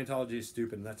Scientology is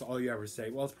stupid, and that's all you ever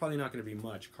say, well, it's probably not going to be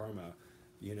much karma,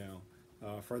 you know,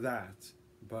 for that.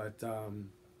 But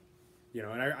you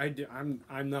know, and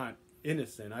I'm not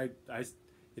innocent. I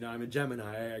you know, I'm a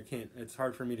Gemini. I can't. It's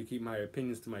hard for me to keep my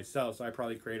opinions to myself. So I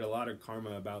probably create a lot of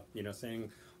karma about, you know, saying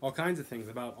all kinds of things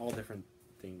about all different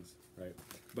things, right?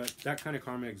 But that kind of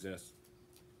karma exists.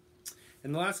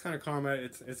 And the last kind of karma,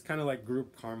 it's kind of like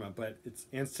group karma, but it's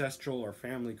ancestral or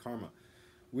family karma.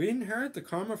 We inherit the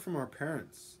karma from our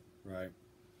parents, right?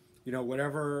 You know,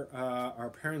 whatever our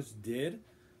parents did,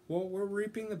 well, we're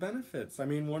reaping the benefits. I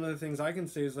mean, one of the things I can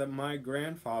say is that my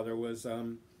grandfather was,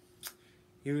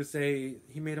 he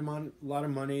made a lot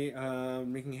of money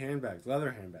making handbags,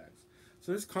 leather handbags.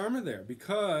 So there's karma there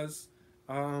because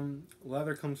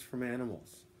leather comes from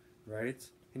animals, right?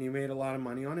 And he made a lot of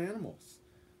money on animals.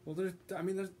 Well,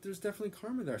 there's definitely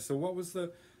karma there. So what was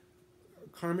the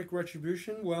karmic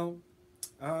retribution? Well,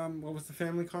 what was the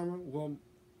family karma? Well,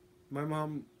 my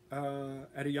mom,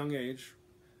 at a young age,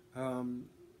 turned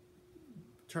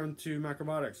to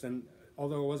macrobiotics, and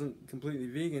although it wasn't completely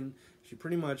vegan, she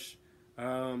pretty much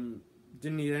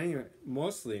didn't eat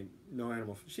mostly no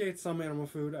animal food. She ate some animal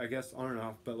food, I guess, on and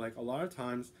off, but like a lot of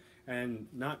times, and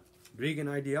not vegan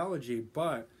ideology,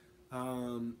 but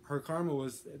her karma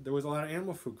was, there was a lot of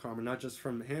animal food karma, not just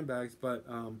from handbags, but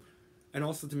and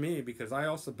also to me, because I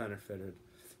also benefited.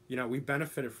 You know, we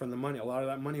benefited from the money. A lot of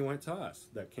that money went to us.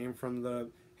 That came from the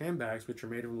handbags, which are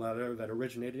made of leather that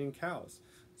originated in cows.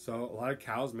 So a lot of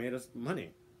cows made us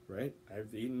money, right?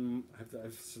 I've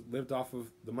lived off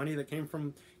of the money that came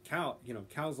from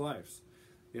cows' lives.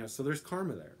 You know, so there's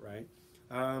karma there, right?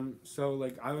 So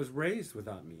like I was raised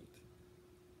without meat.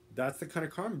 That's the kind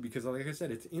of karma, because like I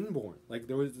said, it's inborn. Like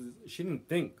she didn't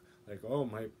think like, oh,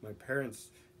 my parents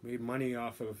made money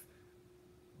off of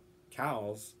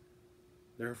cows,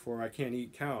 therefore I can't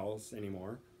eat cows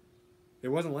anymore. It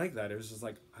wasn't like that. It was just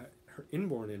like her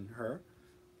inborn in her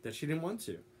that she didn't want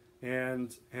to,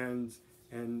 and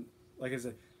like I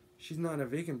said, she's not a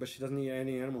vegan, but she doesn't eat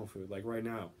any animal food like right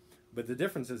now. But the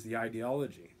difference is the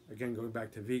ideology. Again, going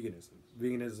back to veganism.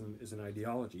 Veganism is an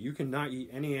ideology. You cannot eat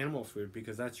any animal food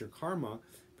because that's your karma,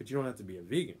 but you don't have to be a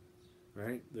vegan,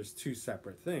 right? There's two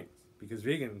separate things, because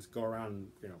vegans go around,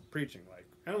 you know, preaching like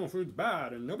animal food's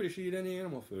bad and nobody should eat any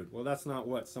animal food. Well, that's not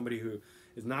what somebody who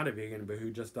is not a vegan but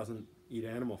who just doesn't eat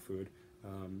animal food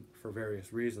for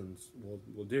various reasons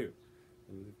will do.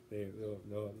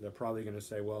 They're probably going to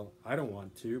say, well, I don't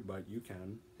want to, but you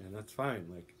can, and that's fine.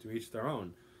 Like, to each their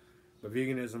own. But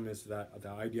veganism is the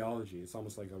ideology. It's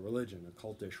almost like a religion, a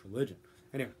cultish religion.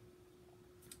 Anyway,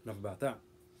 enough about that.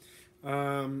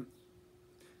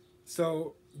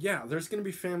 So yeah, there's going to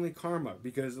be family karma,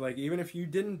 because like even if you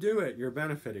didn't do it, you're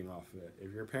benefiting off of it.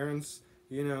 If your parents,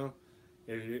 you know,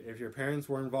 if your parents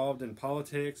were involved in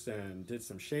politics and did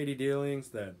some shady dealings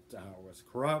that was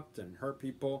corrupt and hurt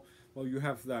people, well, you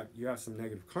have some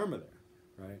negative karma there,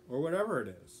 right? Or whatever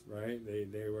it is, right?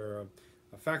 They were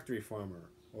a factory farmer,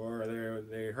 or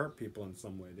they hurt people in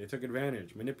some way. They took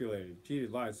advantage, manipulated,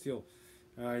 cheated, lied, steal.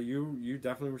 You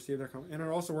definitely receive their karma, and it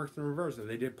also works in reverse. If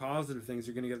they did positive things,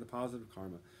 you're going to get the positive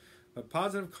karma. But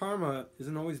positive karma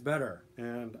isn't always better,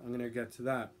 and I'm going to get to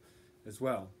that as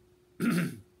well.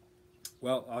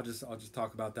 Well, I'll just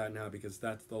talk about that now because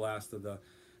that's the last of the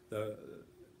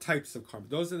types of karma.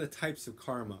 Those are the types of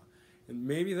karma, and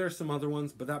maybe there's some other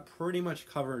ones, but that pretty much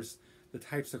covers the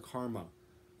types of karma.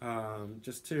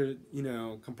 Just to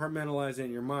compartmentalize it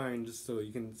in your mind, just so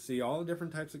you can see all the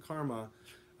different types of karma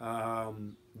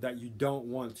that you don't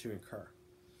want to incur,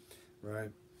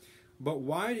 right? But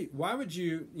why would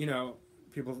you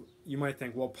people, you might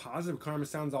think, well, positive karma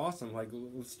sounds awesome. Like,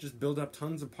 let's just build up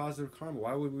tons of positive karma.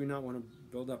 Why would we not want to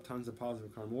build up tons of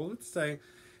positive karma? Well, let's say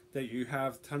that you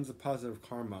have tons of positive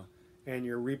karma and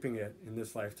you're reaping it in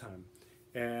this lifetime.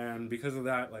 And because of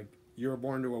that, like, you're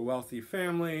born to a wealthy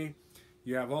family,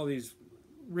 you have all these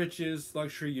riches,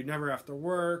 luxury, you never have to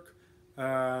work,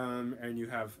 and you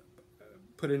have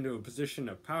put into a position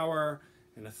of power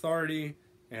and authority,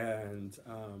 and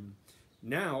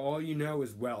now all you know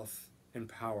is wealth and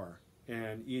power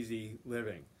and easy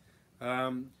living.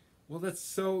 Well, that's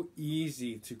so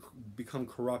easy to become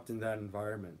corrupt in that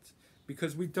environment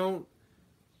because we don't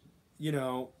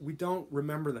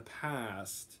remember the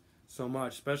past so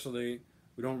much, especially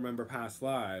we don't remember past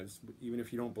lives, even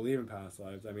if you don't believe in past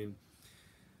lives. I mean,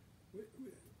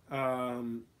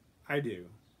 I do,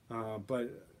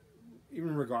 but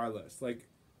even regardless, like,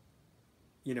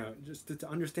 just to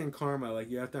understand karma,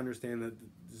 like, you have to understand that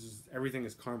everything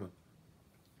is karma.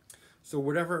 So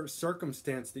whatever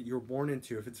circumstance that you're born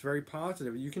into, if it's very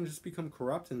positive, you can just become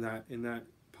corrupt in that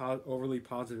overly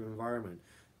positive environment.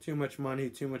 Too much money,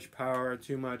 too much power,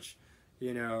 too much,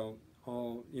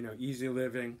 easy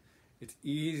living. It's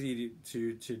easy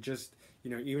to just,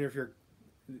 even if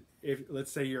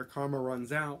let's say your karma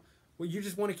runs out, well, you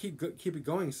just want to keep it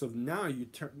going. So now you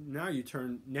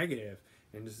turn negative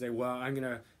and just say, well, I'm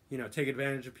gonna take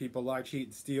advantage of people, lie, cheat,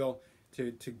 and steal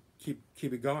to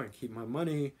keep it going, keep my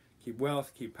money, keep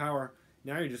wealth, keep power.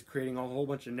 Now you're just creating a whole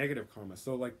bunch of negative karma.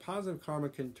 So, like, positive karma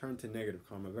can turn to negative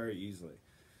karma very easily.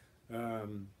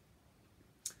 So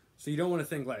you don't want to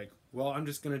think like, well, I'm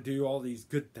just going to do all these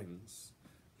good things,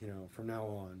 from now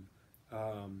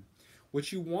on.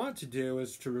 What you want to do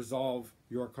is to resolve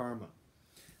your karma,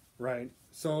 right?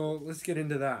 So let's get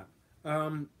into that. I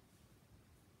don't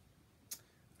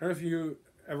know if you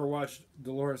ever watched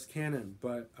Dolores Cannon,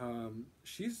 but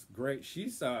she's great. She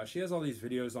has all these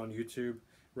videos on YouTube,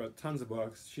 wrote tons of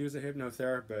books. She was a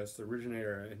hypnotherapist,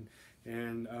 originator,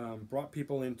 and brought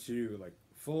people into, like,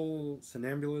 full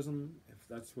somnambulism, if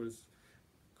that's what it's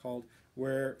called,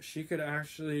 where she could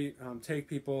actually take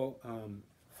people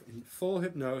in full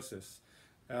hypnosis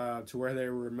to where they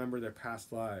remember their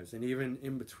past lives and even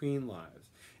in between lives.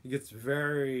 It gets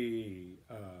very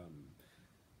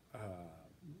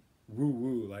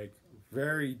woo-woo, like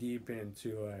very deep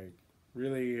into, like,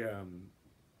 really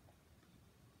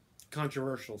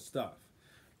controversial stuff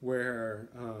where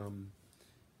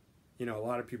a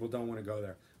lot of people don't want to go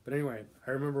there. But anyway,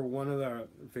 I remember one of the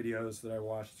videos that I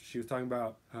watched, she was talking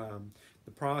about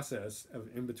the process of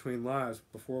in between lives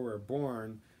before we're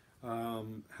born,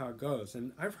 how it goes.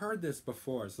 And I've heard this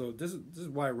before, so this is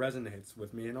why it resonates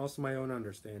with me, and also my own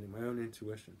understanding, my own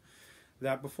intuition,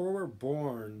 that before we're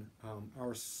born,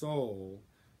 our soul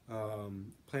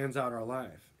plans out our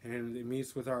life, and it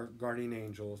meets with our guardian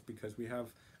angels, because we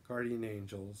have guardian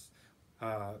angels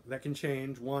that can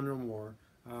change, one or more,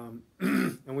 and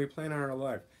we plan out our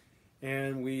life.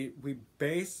 And we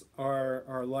base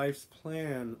our life's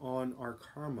plan on our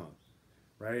karma,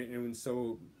 right? And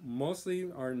so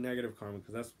mostly our negative karma,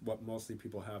 because that's what mostly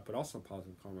people have, but also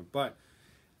positive karma. But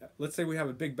let's say we have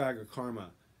a big bag of karma.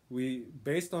 We,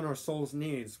 based on our soul's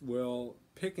needs, will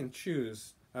pick and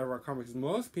choose out of our karma, because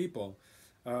most people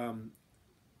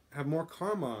have more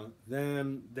karma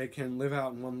than they can live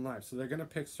out in one life. So they're going to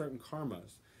pick certain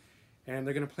karmas, and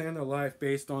they're going to plan their life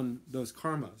based on those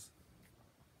karmas.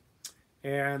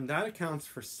 And that accounts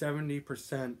for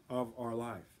 70% of our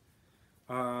life.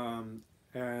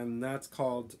 And that's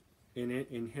called,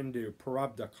 in Hindu,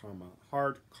 prarabdha karma,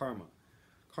 hard karma.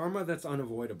 Karma that's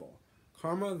unavoidable.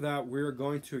 Karma that we're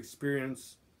going to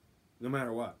experience no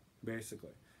matter what,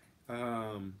 basically.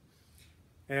 And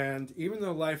even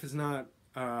though life is not,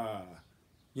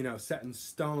 set in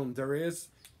stone, there is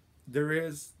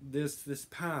this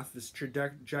path, this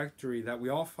trajectory that we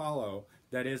all follow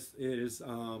that is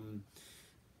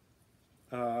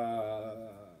uh,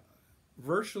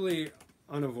 virtually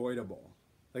unavoidable.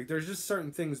 Like there's just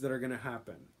certain things that are going to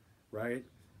happen, right?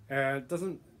 And it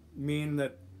doesn't mean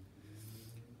that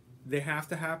they have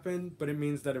to happen, but it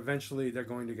means that eventually they're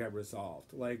going to get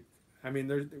resolved. Like, I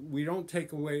mean, we don't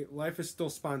take away. Life is still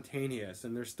spontaneous,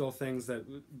 and there's still things that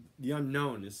the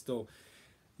unknown is still,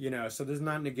 So there's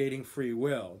not negating free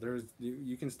will.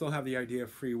 You can still have the idea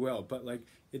of free will, but like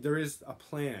there is a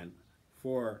plan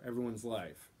for everyone's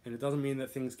life, and it doesn't mean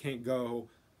that things can't go,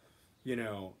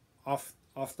 off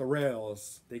the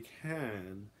rails. They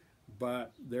can,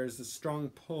 but there's a strong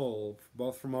pull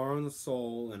both from our own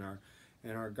soul and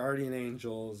our guardian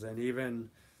angels, and even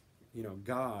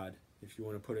God, if you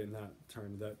want to put it in that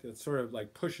term, that sort of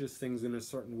like pushes things in a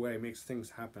certain way, makes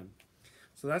things happen.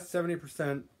 So that's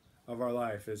 70% of our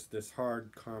life is this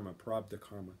hard karma, prarabdha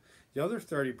karma. The other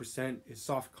 30% is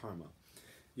soft karma.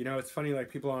 It's funny, like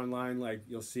people online, like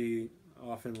you'll see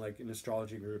often like in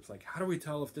astrology groups, like how do we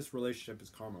tell if this relationship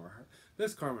is karma or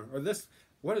this karma or this?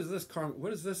 What is this karma? What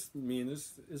does this mean?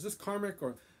 Is this karmic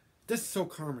or this is so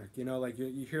karmic? Like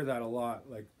you hear that a lot.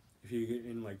 Like if you get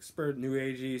in like new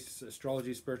agey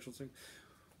astrology, spiritual things,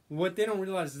 what they don't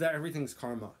realize is that everything's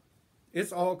karma.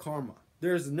 It's all karma.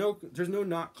 There's no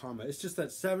not karma. It's just that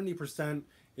 70%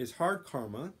 is hard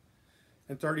karma,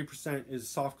 and 30% is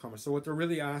soft karma. So what they're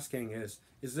really asking is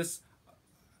this?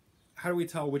 How do we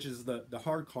tell which is the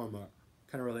hard karma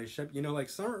kind of relationship? Like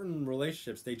certain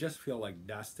relationships, they just feel like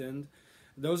destined.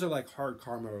 Those are like hard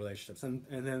karma relationships, and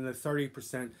then the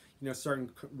 30%,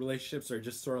 certain relationships are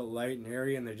just sort of light and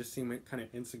airy, and they just seem kind of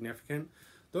insignificant.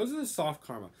 Those are the soft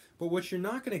karma. But what you're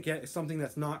not going to get is something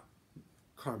that's not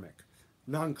karmic,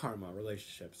 non-karma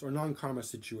relationships or non-karma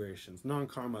situations,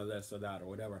 non-karma this or that or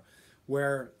whatever,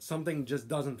 where something just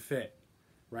doesn't fit,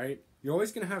 right? You're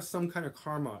always going to have some kind of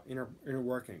karma inner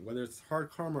working, whether it's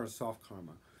hard karma or soft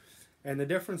karma. And the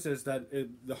difference is that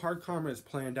the hard karma is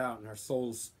planned out in our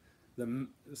soul's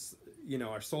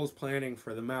our soul's planning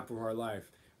for the map of our life,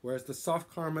 whereas the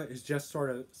soft karma is just sort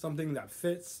of something that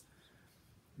fits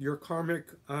your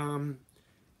karmic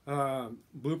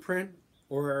blueprint,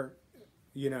 or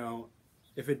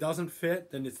if it doesn't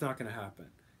fit, then it's not going to happen.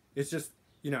 It's just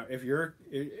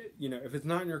if it's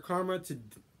not in your karma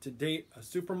to date a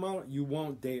supermodel, you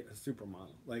won't date a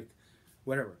supermodel, like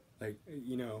whatever, like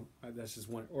that's just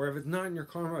one. Or if it's not in your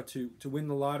karma to win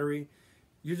the lottery,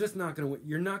 you're just not gonna win.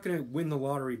 You're not gonna win the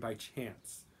lottery by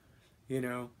chance.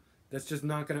 That's just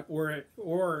not gonna.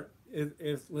 Or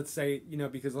if let's say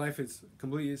because life is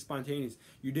completely spontaneous,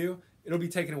 it'll be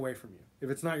taken away from you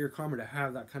if it's not your karma to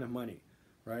have that kind of money,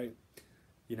 right?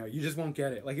 You just won't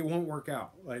get it. Like it won't work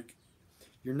out. Like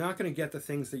you're not gonna get the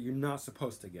things that you're not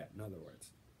supposed to get. In other words.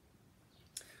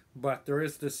 But there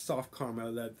is this soft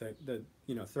karma that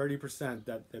 30%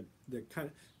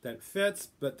 that fits,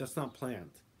 but that's not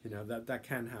planned. That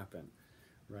can happen,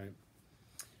 right?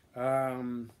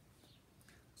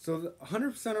 So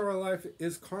 100% of our life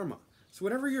is karma. So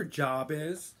whatever your job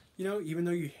is, even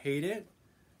though you hate it,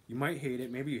 you might hate it,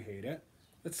 maybe you hate it,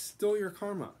 it's still your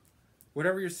karma.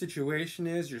 Whatever your situation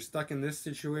is, you're stuck in this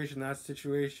situation, that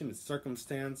situation, it's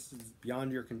circumstance, it's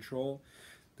beyond your control,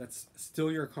 that's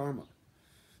still your karma,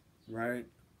 right?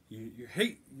 You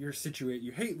hate your situation,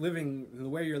 you hate living the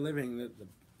way you're living,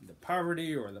 the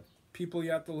poverty or the people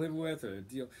you have to live with, or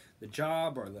the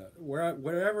job, or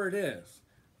whatever it is,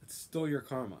 it's still your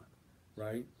karma,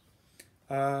 right?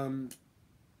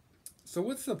 So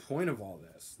what's the point of all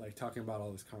this? Like talking about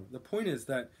all this karma. The point is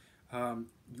that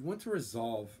you want to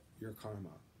resolve your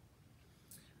karma.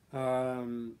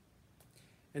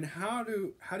 And how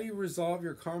do you resolve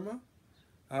your karma?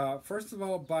 First of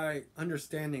all, by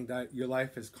understanding that your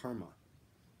life is karma.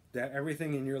 That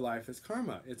everything in your life is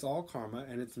karma. It's all karma,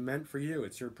 and it's meant for you.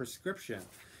 It's your prescription.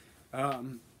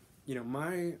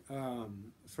 My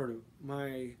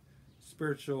my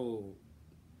spiritual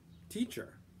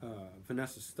teacher,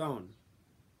 Vanessa Stone,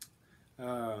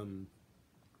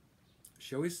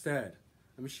 she always said,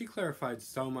 she clarified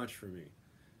so much for me.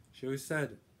 She always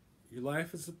said, your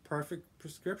life is a perfect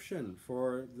prescription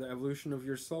for the evolution of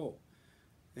your soul.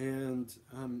 And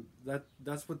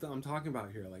that's what I'm talking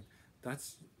about here. Like,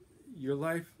 that's your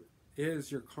life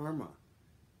is your karma.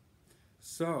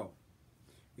 So,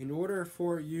 in order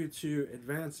for you to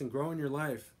advance and grow in your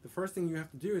life, the first thing you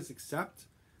have to do is accept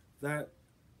that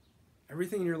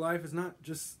everything in your life is not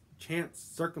just chance,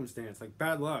 circumstance, like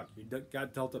bad luck. You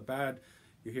got dealt a bad,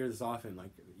 you hear this often,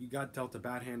 like you got dealt a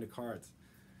bad hand of cards.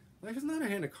 Life is not a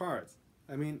hand of cards.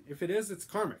 I mean, if it is, it's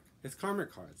karmic. It's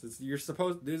karmic cards. These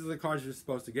are the cards you're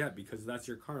supposed to get because that's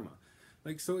your karma.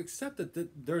 Like, so accept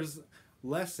that there's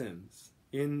lessons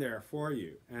in there for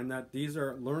you, and that these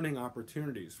are learning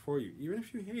opportunities for you, even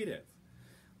if you hate it.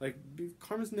 Like,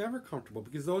 karma's never comfortable,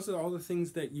 because those are all the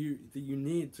things that you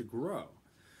need to grow.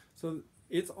 So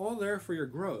it's all there for your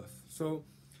growth. So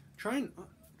try and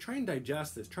try and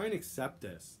digest this. Try and accept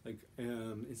this. Like,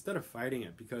 instead of fighting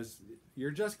it, because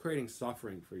you're just creating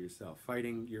suffering for yourself,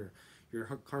 fighting your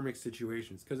karmic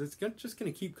situations, because it's just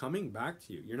going to keep coming back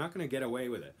to you. You're not going to get away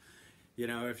with it. You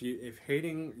know, if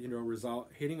hating,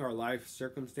 hating our life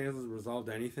circumstances resolved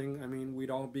anything, I mean,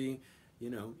 we'd all be,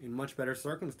 in much better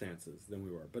circumstances than we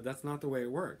were. But that's not the way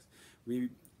it works. We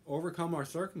overcome our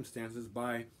circumstances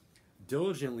by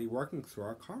diligently working through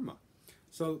our karma.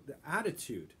 So the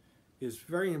attitude is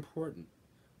very important.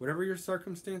 Whatever your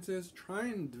circumstances, try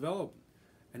and develop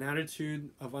an attitude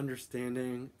of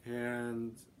understanding,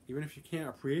 and even if you can't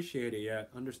appreciate it yet,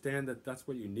 understand that that's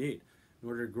what you need in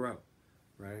order to grow,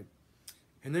 right?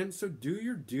 And then, so do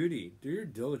your duty, do your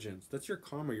diligence. That's your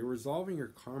karma. You're resolving your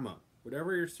karma.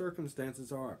 Whatever your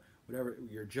circumstances are, whatever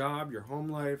your job, your home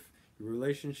life, your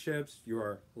relationships,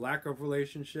 your lack of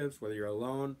relationships, whether you're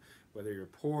alone, whether you're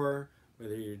poor,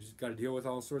 whether you just got to deal with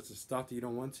all sorts of stuff that you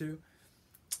don't want to,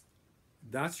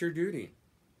 that's your duty.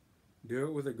 Do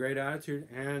it with a great attitude,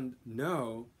 and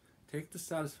take the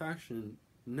satisfaction,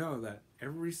 know that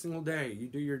every single day you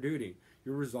do your duty,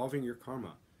 you're resolving your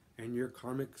karma, and your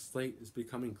karmic slate is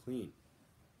becoming clean.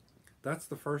 That's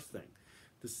the first thing.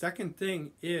 The second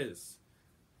thing is,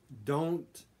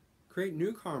 don't create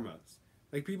new karmas.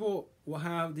 Like, people will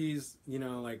have these,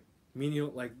 like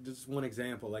menial, like, just one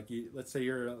example, like, let's say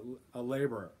you're a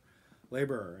laborer,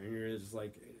 and you're just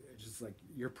like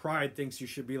your pride thinks you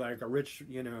should be like a rich,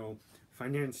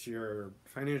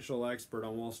 financial expert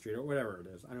on Wall Street or whatever it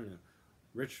is. I don't know,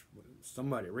 rich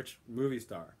movie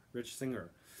star, rich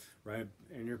singer, right?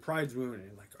 And your pride's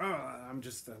wounded, like, oh, I'm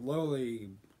just a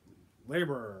lowly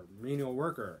laborer, menial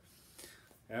worker.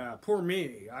 Poor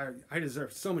me. I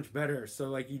deserve so much better. So,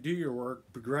 like, you do your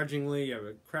work begrudgingly, you have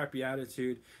a crappy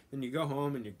attitude, then you go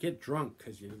home and you get drunk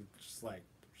because you're just like,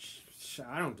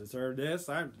 I don't deserve this.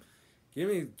 Give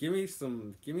me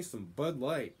some Bud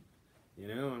Light.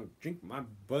 I'm drinking my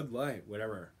Bud Light,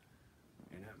 whatever.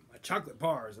 And my chocolate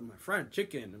bars and my fried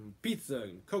chicken and pizza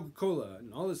and Coca-Cola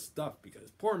and all this stuff,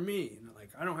 because poor me.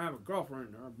 Like, I don't have a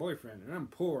girlfriend or a boyfriend and I'm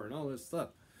poor and all this stuff.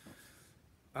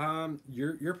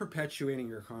 You're perpetuating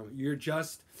your karma. You're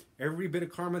just, every bit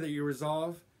of karma that you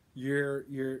resolve, you're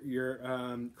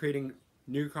creating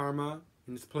new karma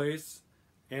in its place,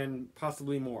 and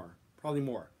possibly more, probably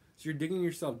more. So you're digging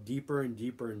yourself deeper and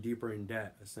deeper and deeper in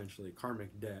debt, essentially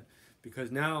karmic debt,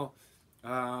 because now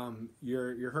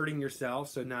you're hurting yourself.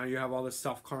 So now you have all this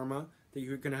self karma that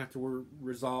you're gonna have to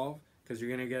resolve, because you're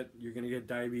gonna get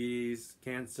diabetes,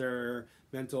 cancer,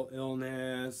 mental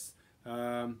illness.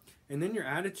 And then your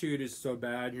attitude is so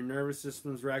bad, your nervous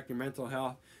system's wrecked, your mental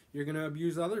health, you're going to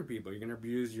abuse other people. You're going to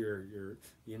abuse your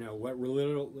what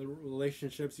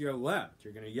relationships you have left.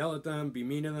 You're going to yell at them, be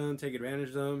mean to them, take advantage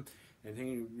of them, and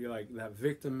think you're like, that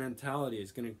victim mentality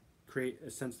is going to create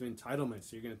a sense of entitlement.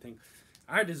 So you're going to think,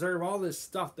 I deserve all this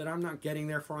stuff that I'm not getting,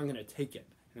 therefore I'm going to take it.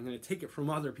 I'm going to take it from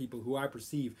other people who I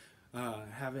perceive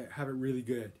have it really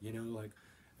good. Like,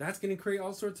 that's going to create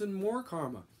all sorts of more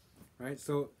karma, right?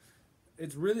 So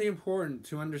it's really important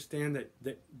to understand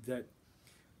that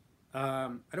I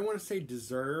don't want to say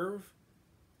deserve,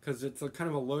 because it's a kind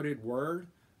of a loaded word,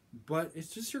 but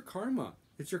it's just your karma.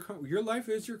 It's your life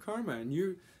is your karma,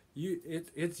 and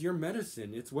it's your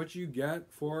medicine. It's what you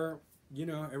get for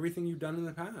everything you've done in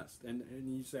the past. And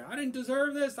you say, I didn't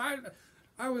deserve this. I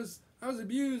was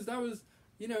abused.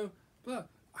 But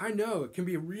I know it can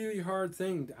be a really hard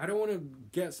thing. I don't want to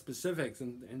get specifics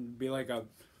and be like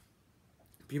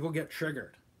people get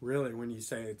triggered, really, when you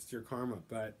say it's your karma.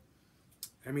 But,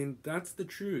 I mean, that's the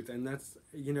truth. And that's,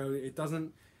 it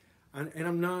doesn't... And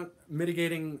I'm not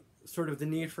mitigating sort of the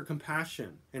need for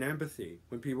compassion and empathy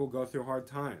when people go through hard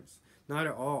times. Not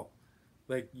at all.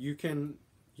 Like, you can,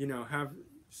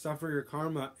 suffer your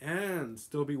karma and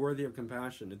still be worthy of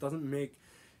compassion.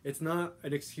 It's not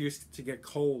an excuse to get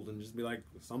cold and just be like,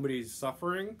 somebody's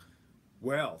suffering?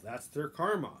 Well, that's their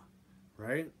karma,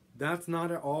 right? That's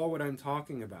not at all what I'm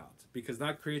talking about, because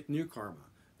that creates new karma.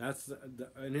 That's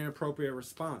an inappropriate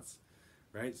response,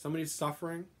 right? Somebody's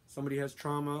suffering, somebody has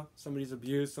trauma, somebody's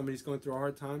abused, somebody's going through a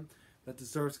hard time. That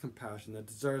deserves compassion, that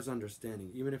deserves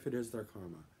understanding, even if it is their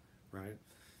karma, right?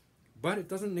 But it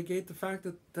doesn't negate the fact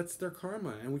that that's their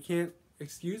karma, and we can't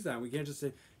excuse that. We can't just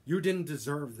say, you didn't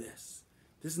deserve this.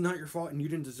 This is not your fault, and you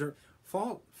didn't deserve...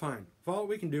 Fault, fine. Fault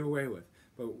we can do away with.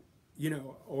 But,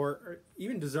 or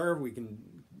even deserve we can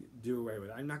do away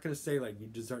with. I'm not going to say, like,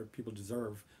 people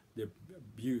deserve the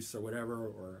abuse or whatever,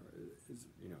 or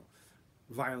you know,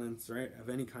 violence, right, of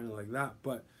any kind of like that.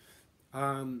 But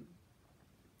karma,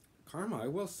 I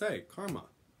will say, karma.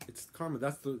 It's karma.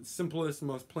 That's the simplest,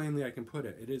 most plainly I can put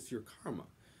it. It is your karma.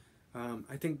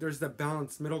 I think there's the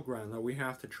balanced middle ground that we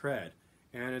have to tread,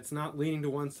 and it's not leaning to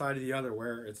one side or the other,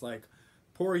 where it's like,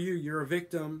 poor you, you're a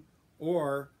victim,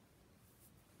 or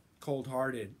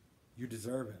cold-hearted, you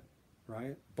deserve it,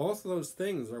 right? Both of those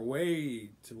things are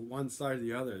way to one side or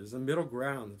the other. There's a middle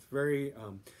ground. It's very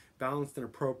balanced and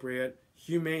appropriate.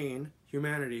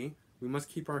 Humanity. We must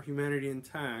keep our humanity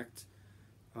intact.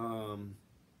 But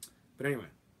anyway,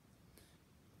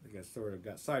 I guess sort of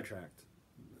got sidetracked.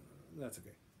 That's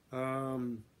okay.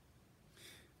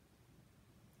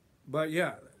 But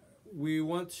yeah, we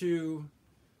want to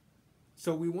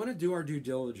do our due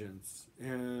diligence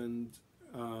and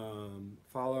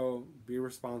be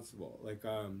responsible, like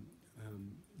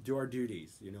do our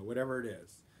duties, you know, whatever it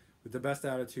is, with the best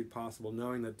attitude possible,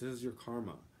 knowing that this is your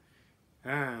karma,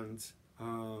 and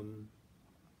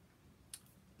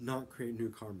not create new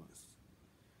karmas.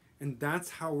 And that's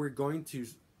how we're going to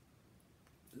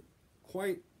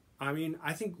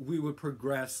I think we would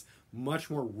progress much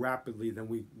more rapidly than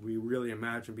we really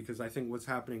imagine, because I think what's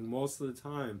happening most of the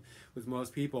time with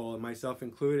most people, and myself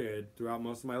included, throughout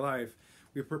most of my life,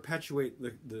 we perpetuate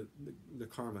the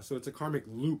karma. So it's a karmic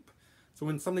loop. So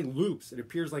when something loops, it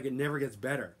appears like it never gets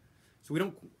better. So we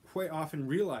don't quite often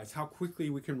realize how quickly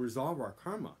we can resolve our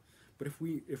karma. But if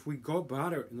we go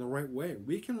about it in the right way,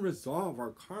 we can resolve our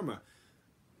karma,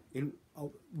 in a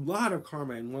lot of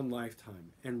karma in one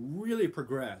lifetime, and really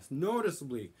progress,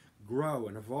 noticeably grow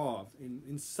and evolve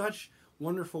in such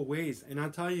wonderful ways. And I'll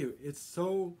tell you, it's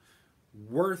so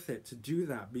worth it to do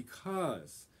that,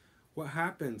 because what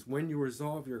happens when you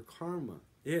resolve your karma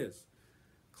is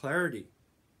clarity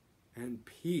and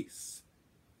peace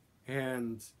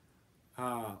and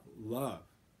love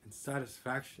and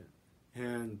satisfaction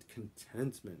and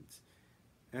contentment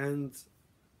and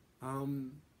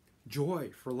joy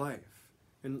for life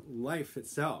and life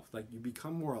itself. Like, you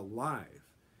become more alive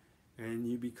and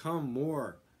you become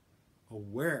more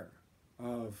aware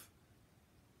of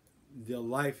the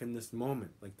life in this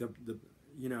moment. Like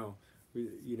you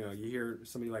hear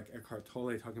somebody like Eckhart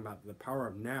Tolle talking about the power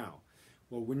of now.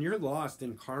 Well, when you're lost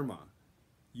in karma,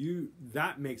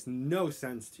 that makes no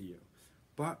sense to you.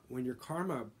 But when your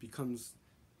karma becomes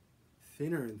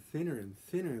thinner and thinner and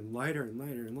thinner and lighter and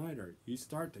lighter and lighter, you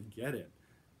start to get it.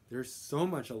 There's so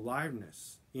much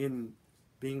aliveness in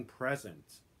being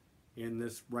present in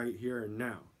this right here and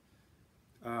now.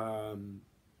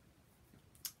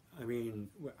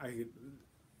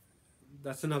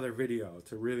 That's another video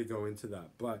to really go into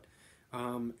that. But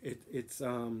it's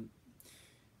on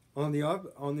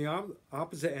the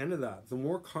opposite end of that. The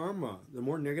more karma, the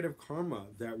more negative karma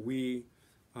that we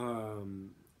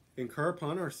incur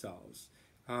upon ourselves,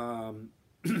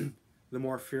 the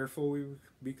more fearful we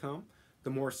become. The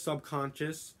more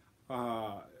subconscious,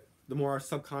 the more our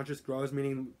subconscious grows,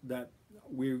 meaning that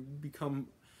we become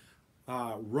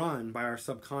run by our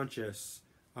subconscious,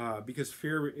 because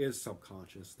fear is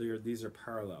subconscious. These are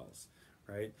parallels,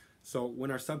 right? So when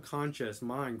our subconscious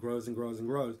mind grows and grows and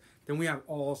grows, then we have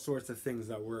all sorts of things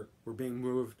that we're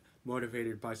being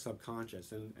motivated by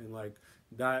subconscious, and like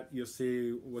that, you'll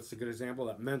see what's a good example.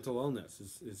 That mental illness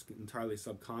is entirely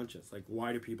subconscious. Like,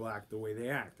 why do people act the way they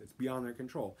act? It's beyond their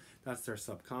control. That's their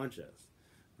subconscious,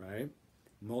 right?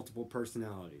 Multiple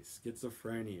personalities,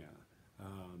 schizophrenia.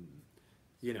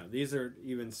 These are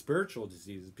even spiritual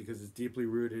diseases, because it's deeply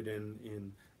rooted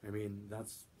in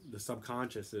that's the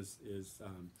subconscious is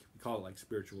we call it like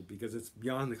spiritual, because it's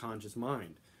beyond the conscious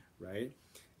mind, right?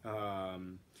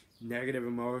 Negative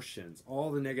emotions,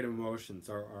 all the negative emotions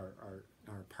are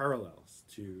parallels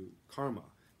to karma,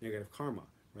 negative karma,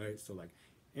 right? So like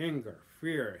anger,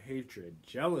 fear, hatred,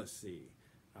 jealousy,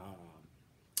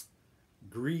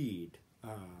 greed,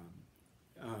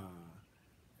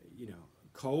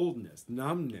 coldness,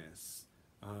 numbness,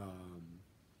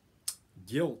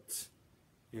 guilt,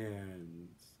 and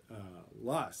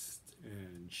lust,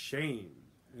 and shame,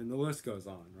 and the list goes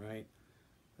on, right?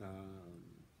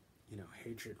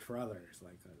 Hatred for others,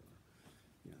 like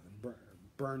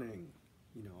burning,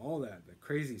 all that, the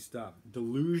crazy stuff,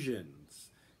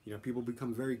 delusions. People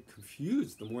become very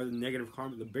confused. The more the negative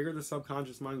karma, the bigger the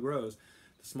subconscious mind grows,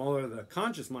 the smaller the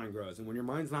conscious mind grows. And when your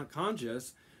mind's not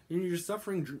conscious, you're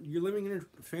suffering, you're living in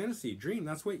a fantasy dream.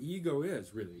 That's what ego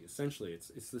is, really. Essentially,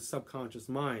 it's the subconscious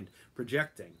mind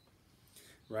projecting,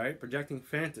 right? Projecting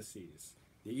fantasies.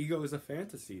 The ego is a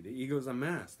fantasy. The ego is a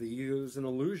mask. The ego is an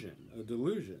illusion, a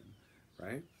delusion,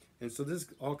 right? And so this is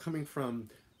all coming from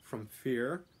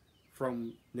fear,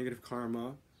 from negative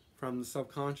karma from the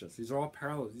subconscious. These are all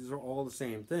parallel. These are all the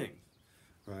same thing,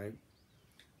 right?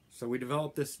 So we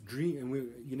develop this dream, and we,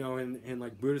 in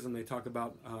like Buddhism, they talk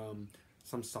about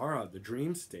samsara, the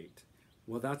dream state.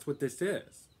 Well, that's what this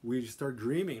is. We start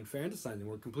dreaming and fantasizing.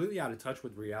 We're completely out of touch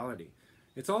with reality.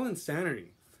 It's all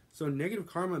insanity. So negative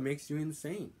karma makes you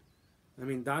insane. I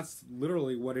mean, that's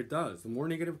literally what it does. The more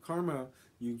negative karma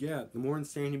you get, the more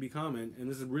insane you become. And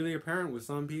this is really apparent with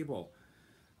some people.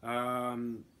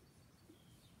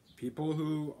 People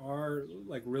who are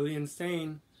like really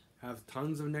insane have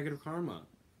tons of negative karma.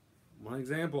 One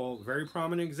example, very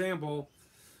prominent example,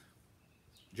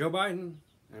 Joe Biden.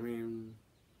 I mean,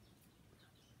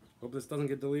 hope this doesn't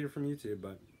get deleted from YouTube,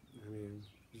 but I mean,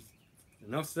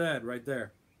 enough said right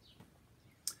there.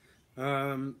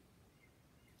 And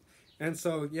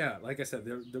so, yeah, like I said,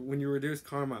 when you reduce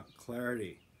karma,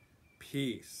 clarity,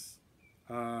 peace,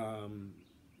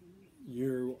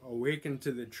 you awaken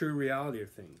to the true reality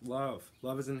of things. Love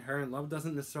is inherent. Love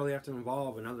doesn't necessarily have to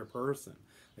involve another person.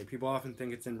 Like, people often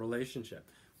think it's in relationship.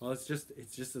 Well, it's just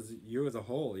as you as a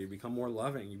whole. You become more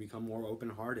loving. You become more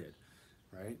open-hearted,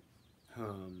 right?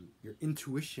 Your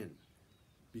intuition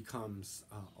becomes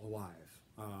alive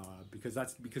because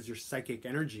your psychic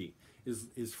energy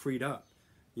is freed up.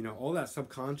 All that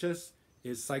subconscious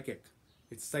is psychic.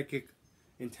 It's psychic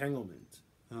entanglement.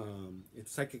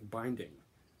 It's psychic binding,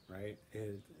 right?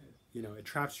 It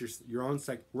traps your own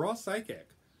psyche. We're all psychic.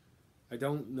 I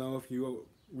don't know if you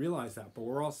realize that, but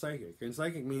we're all psychic.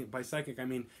 And by psychic, I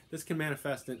mean this can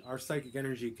manifest in our psychic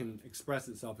energy can express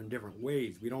itself in different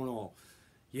ways. We don't all,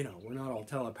 we're not all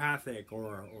telepathic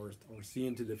or see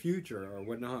into the future or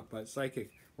whatnot, but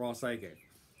psychic, we're all psychic.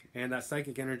 And that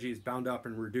psychic energy is bound up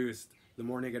and reduced the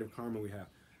more negative karma we have.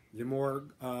 The more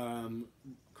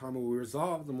karma we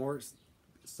resolve, the more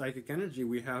psychic energy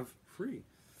we have free.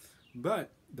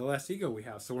 But the less ego we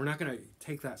have. So we're not going to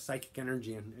take that psychic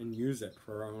energy and use it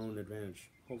for our own advantage,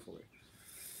 hopefully.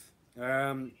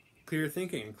 Clear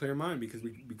thinking and clear mind, because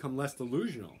we become less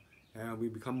delusional and we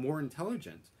become more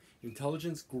intelligent.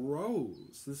 Intelligence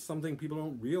grows. This is something people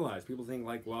don't realize. People think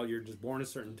like, well, you're just born a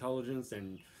certain intelligence,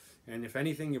 and if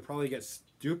anything, you probably get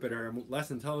stupider and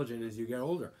less intelligent as you get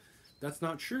older. That's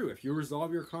not true. If you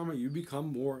resolve your karma, you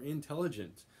become more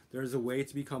intelligent. There's a way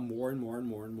to become more and more and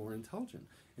more and more intelligent.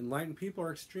 Enlightened people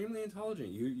are extremely intelligent.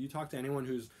 You talk to anyone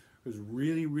who's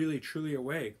really, really, truly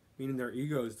awake, meaning their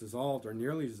ego is dissolved or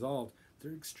nearly dissolved,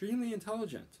 they're extremely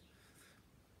intelligent.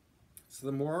 So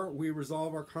the more we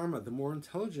resolve our karma, the more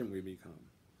intelligent we become.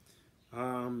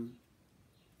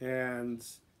 And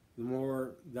the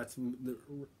more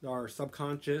our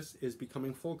subconscious is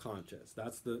becoming full conscious.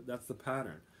 That's the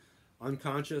pattern.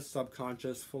 Unconscious,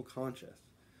 subconscious, full conscious.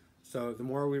 So the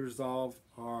more we resolve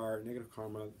our negative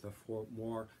karma, the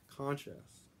more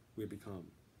conscious we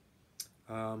become.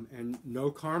 And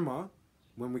no karma,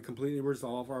 when we completely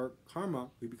resolve our karma,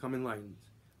 we become enlightened,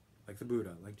 like the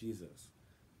Buddha, like Jesus,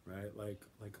 right? Like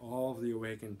all of the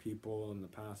awakened people in the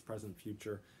past, present,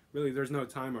 future. Really, there's no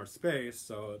time or space,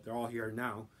 so they're all here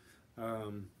now.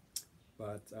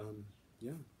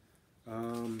 Yeah.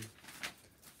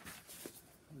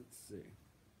 Let's see.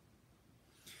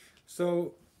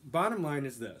 So, bottom line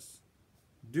is this.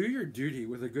 Do your duty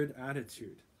with a good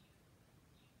attitude.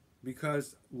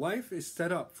 Because life is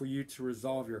set up for you to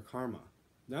resolve your karma.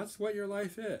 That's what your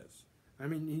life is. I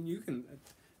mean, you can...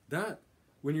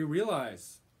 when you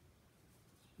realize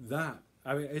that,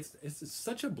 I mean, it's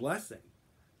such a blessing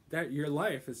that your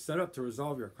life is set up to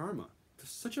resolve your karma.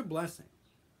 It's such a blessing.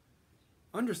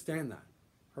 Understand that,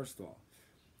 first of all.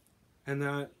 And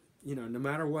that, no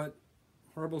matter what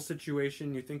horrible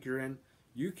situation you think you're in,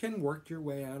 you can work your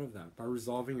way out of that by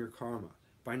resolving your karma,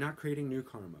 by not creating new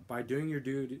karma, by doing your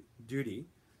duty,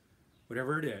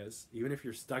 whatever it is, even if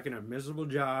you're stuck in a miserable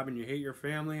job and you hate your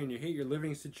family and you hate your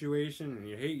living situation and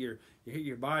you hate your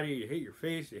body, you hate your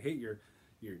face, you hate your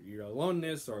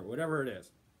aloneness or whatever it is.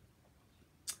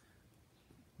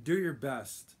 Do your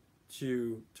best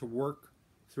to work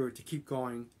through it, to keep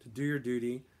going, to do your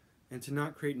duty, and to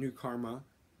not create new karma.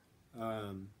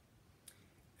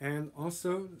 And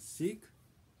also seek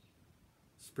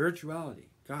spirituality,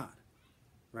 God,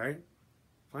 right?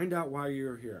 Find out why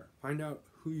you're here. Find out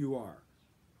who you are.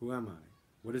 Who am I?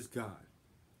 What is God?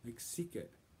 Like, seek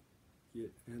it.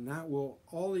 And that will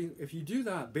if you do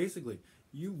that, basically,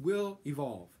 you will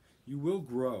evolve. You will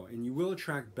grow, and you will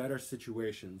attract better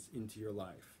situations into your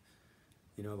life.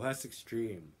 Less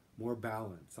extreme, more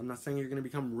balance. I'm not saying you're going to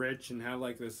become rich and have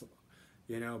like this,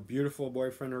 beautiful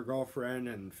boyfriend or girlfriend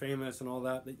and famous and all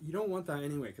that. You don't want that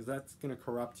anyway, because that's going to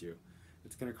corrupt you.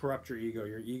 It's going to corrupt your ego.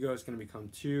 Your ego is going to become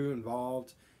too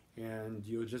involved and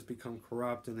you'll just become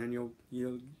corrupt, and then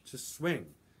you'll just swing.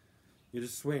 You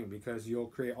just swing because you'll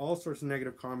create all sorts of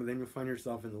negative karma. Then you'll find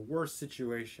yourself in the worst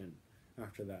situation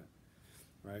after that,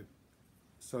 right?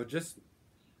 So just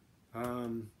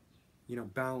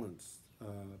balance,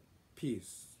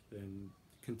 peace, and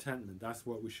contentment. That's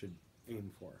what we should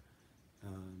aim for.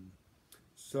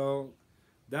 So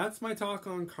that's my talk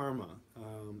on karma.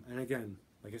 And again,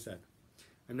 like I said,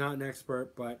 I'm not an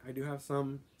expert, but I do have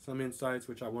some insights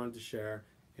which I wanted to share.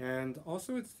 And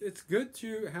also, it's good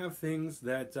to have things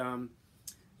that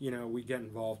we get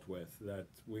involved with, that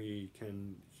we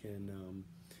can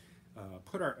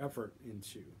put our effort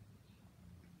into.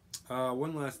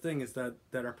 One last thing is that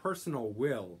our personal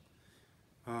will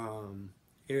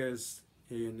is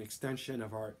an extension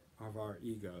of our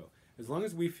ego. As long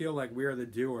as we feel like we are the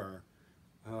doer,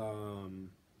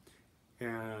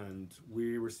 and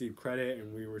we receive credit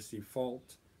and we receive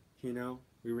fault,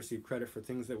 we receive credit for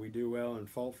things that we do well and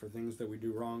fault for things that we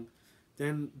do wrong,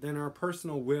 then our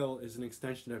personal will is an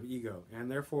extension of ego, and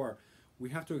therefore we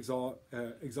have to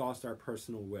exhaust our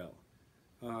personal will.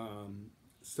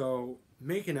 So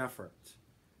make an effort.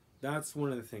 That's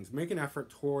one of the things. Make an effort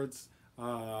towards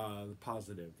the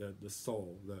positive, the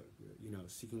soul,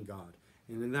 seeking God,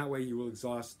 and in that way you will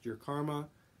exhaust your karma.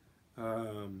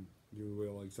 You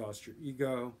will exhaust your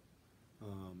ego.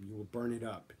 You will burn it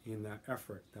up in that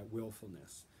effort, that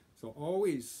willfulness. So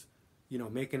always,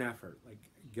 make an effort. Like,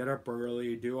 get up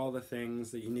early, do all the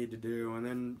things that you need to do, and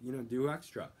then, do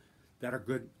extra that are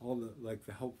good, all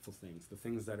the helpful things, the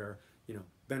things that are,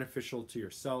 beneficial to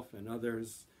yourself and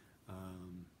others,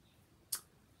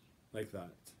 like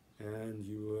that. And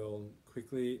you will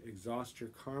quickly exhaust your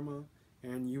karma,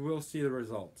 and you will see the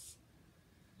results.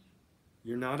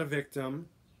 You're not a victim.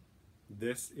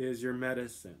 This is your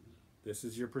medicine. This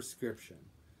is your prescription.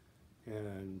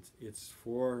 And it's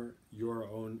for your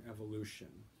own evolution.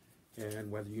 And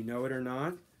whether you know it or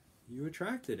not, you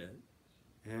attracted it.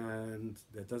 And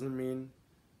that doesn't mean,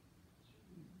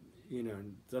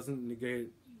 doesn't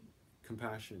negate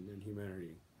compassion and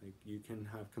humanity. Like, you can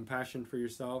have compassion for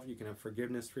yourself. You can have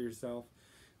forgiveness for yourself.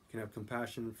 You can have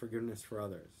compassion and forgiveness for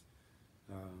others.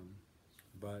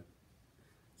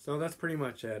 So that's pretty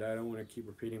much it. I don't want to keep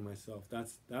repeating myself.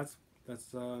 That's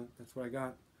what I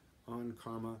got on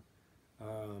karma.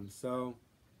 So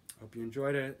hope you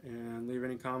enjoyed it, and leave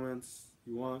any comments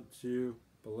you want to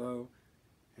below.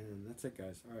 And that's it,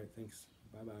 guys. All right, thanks.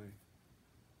 Bye-bye.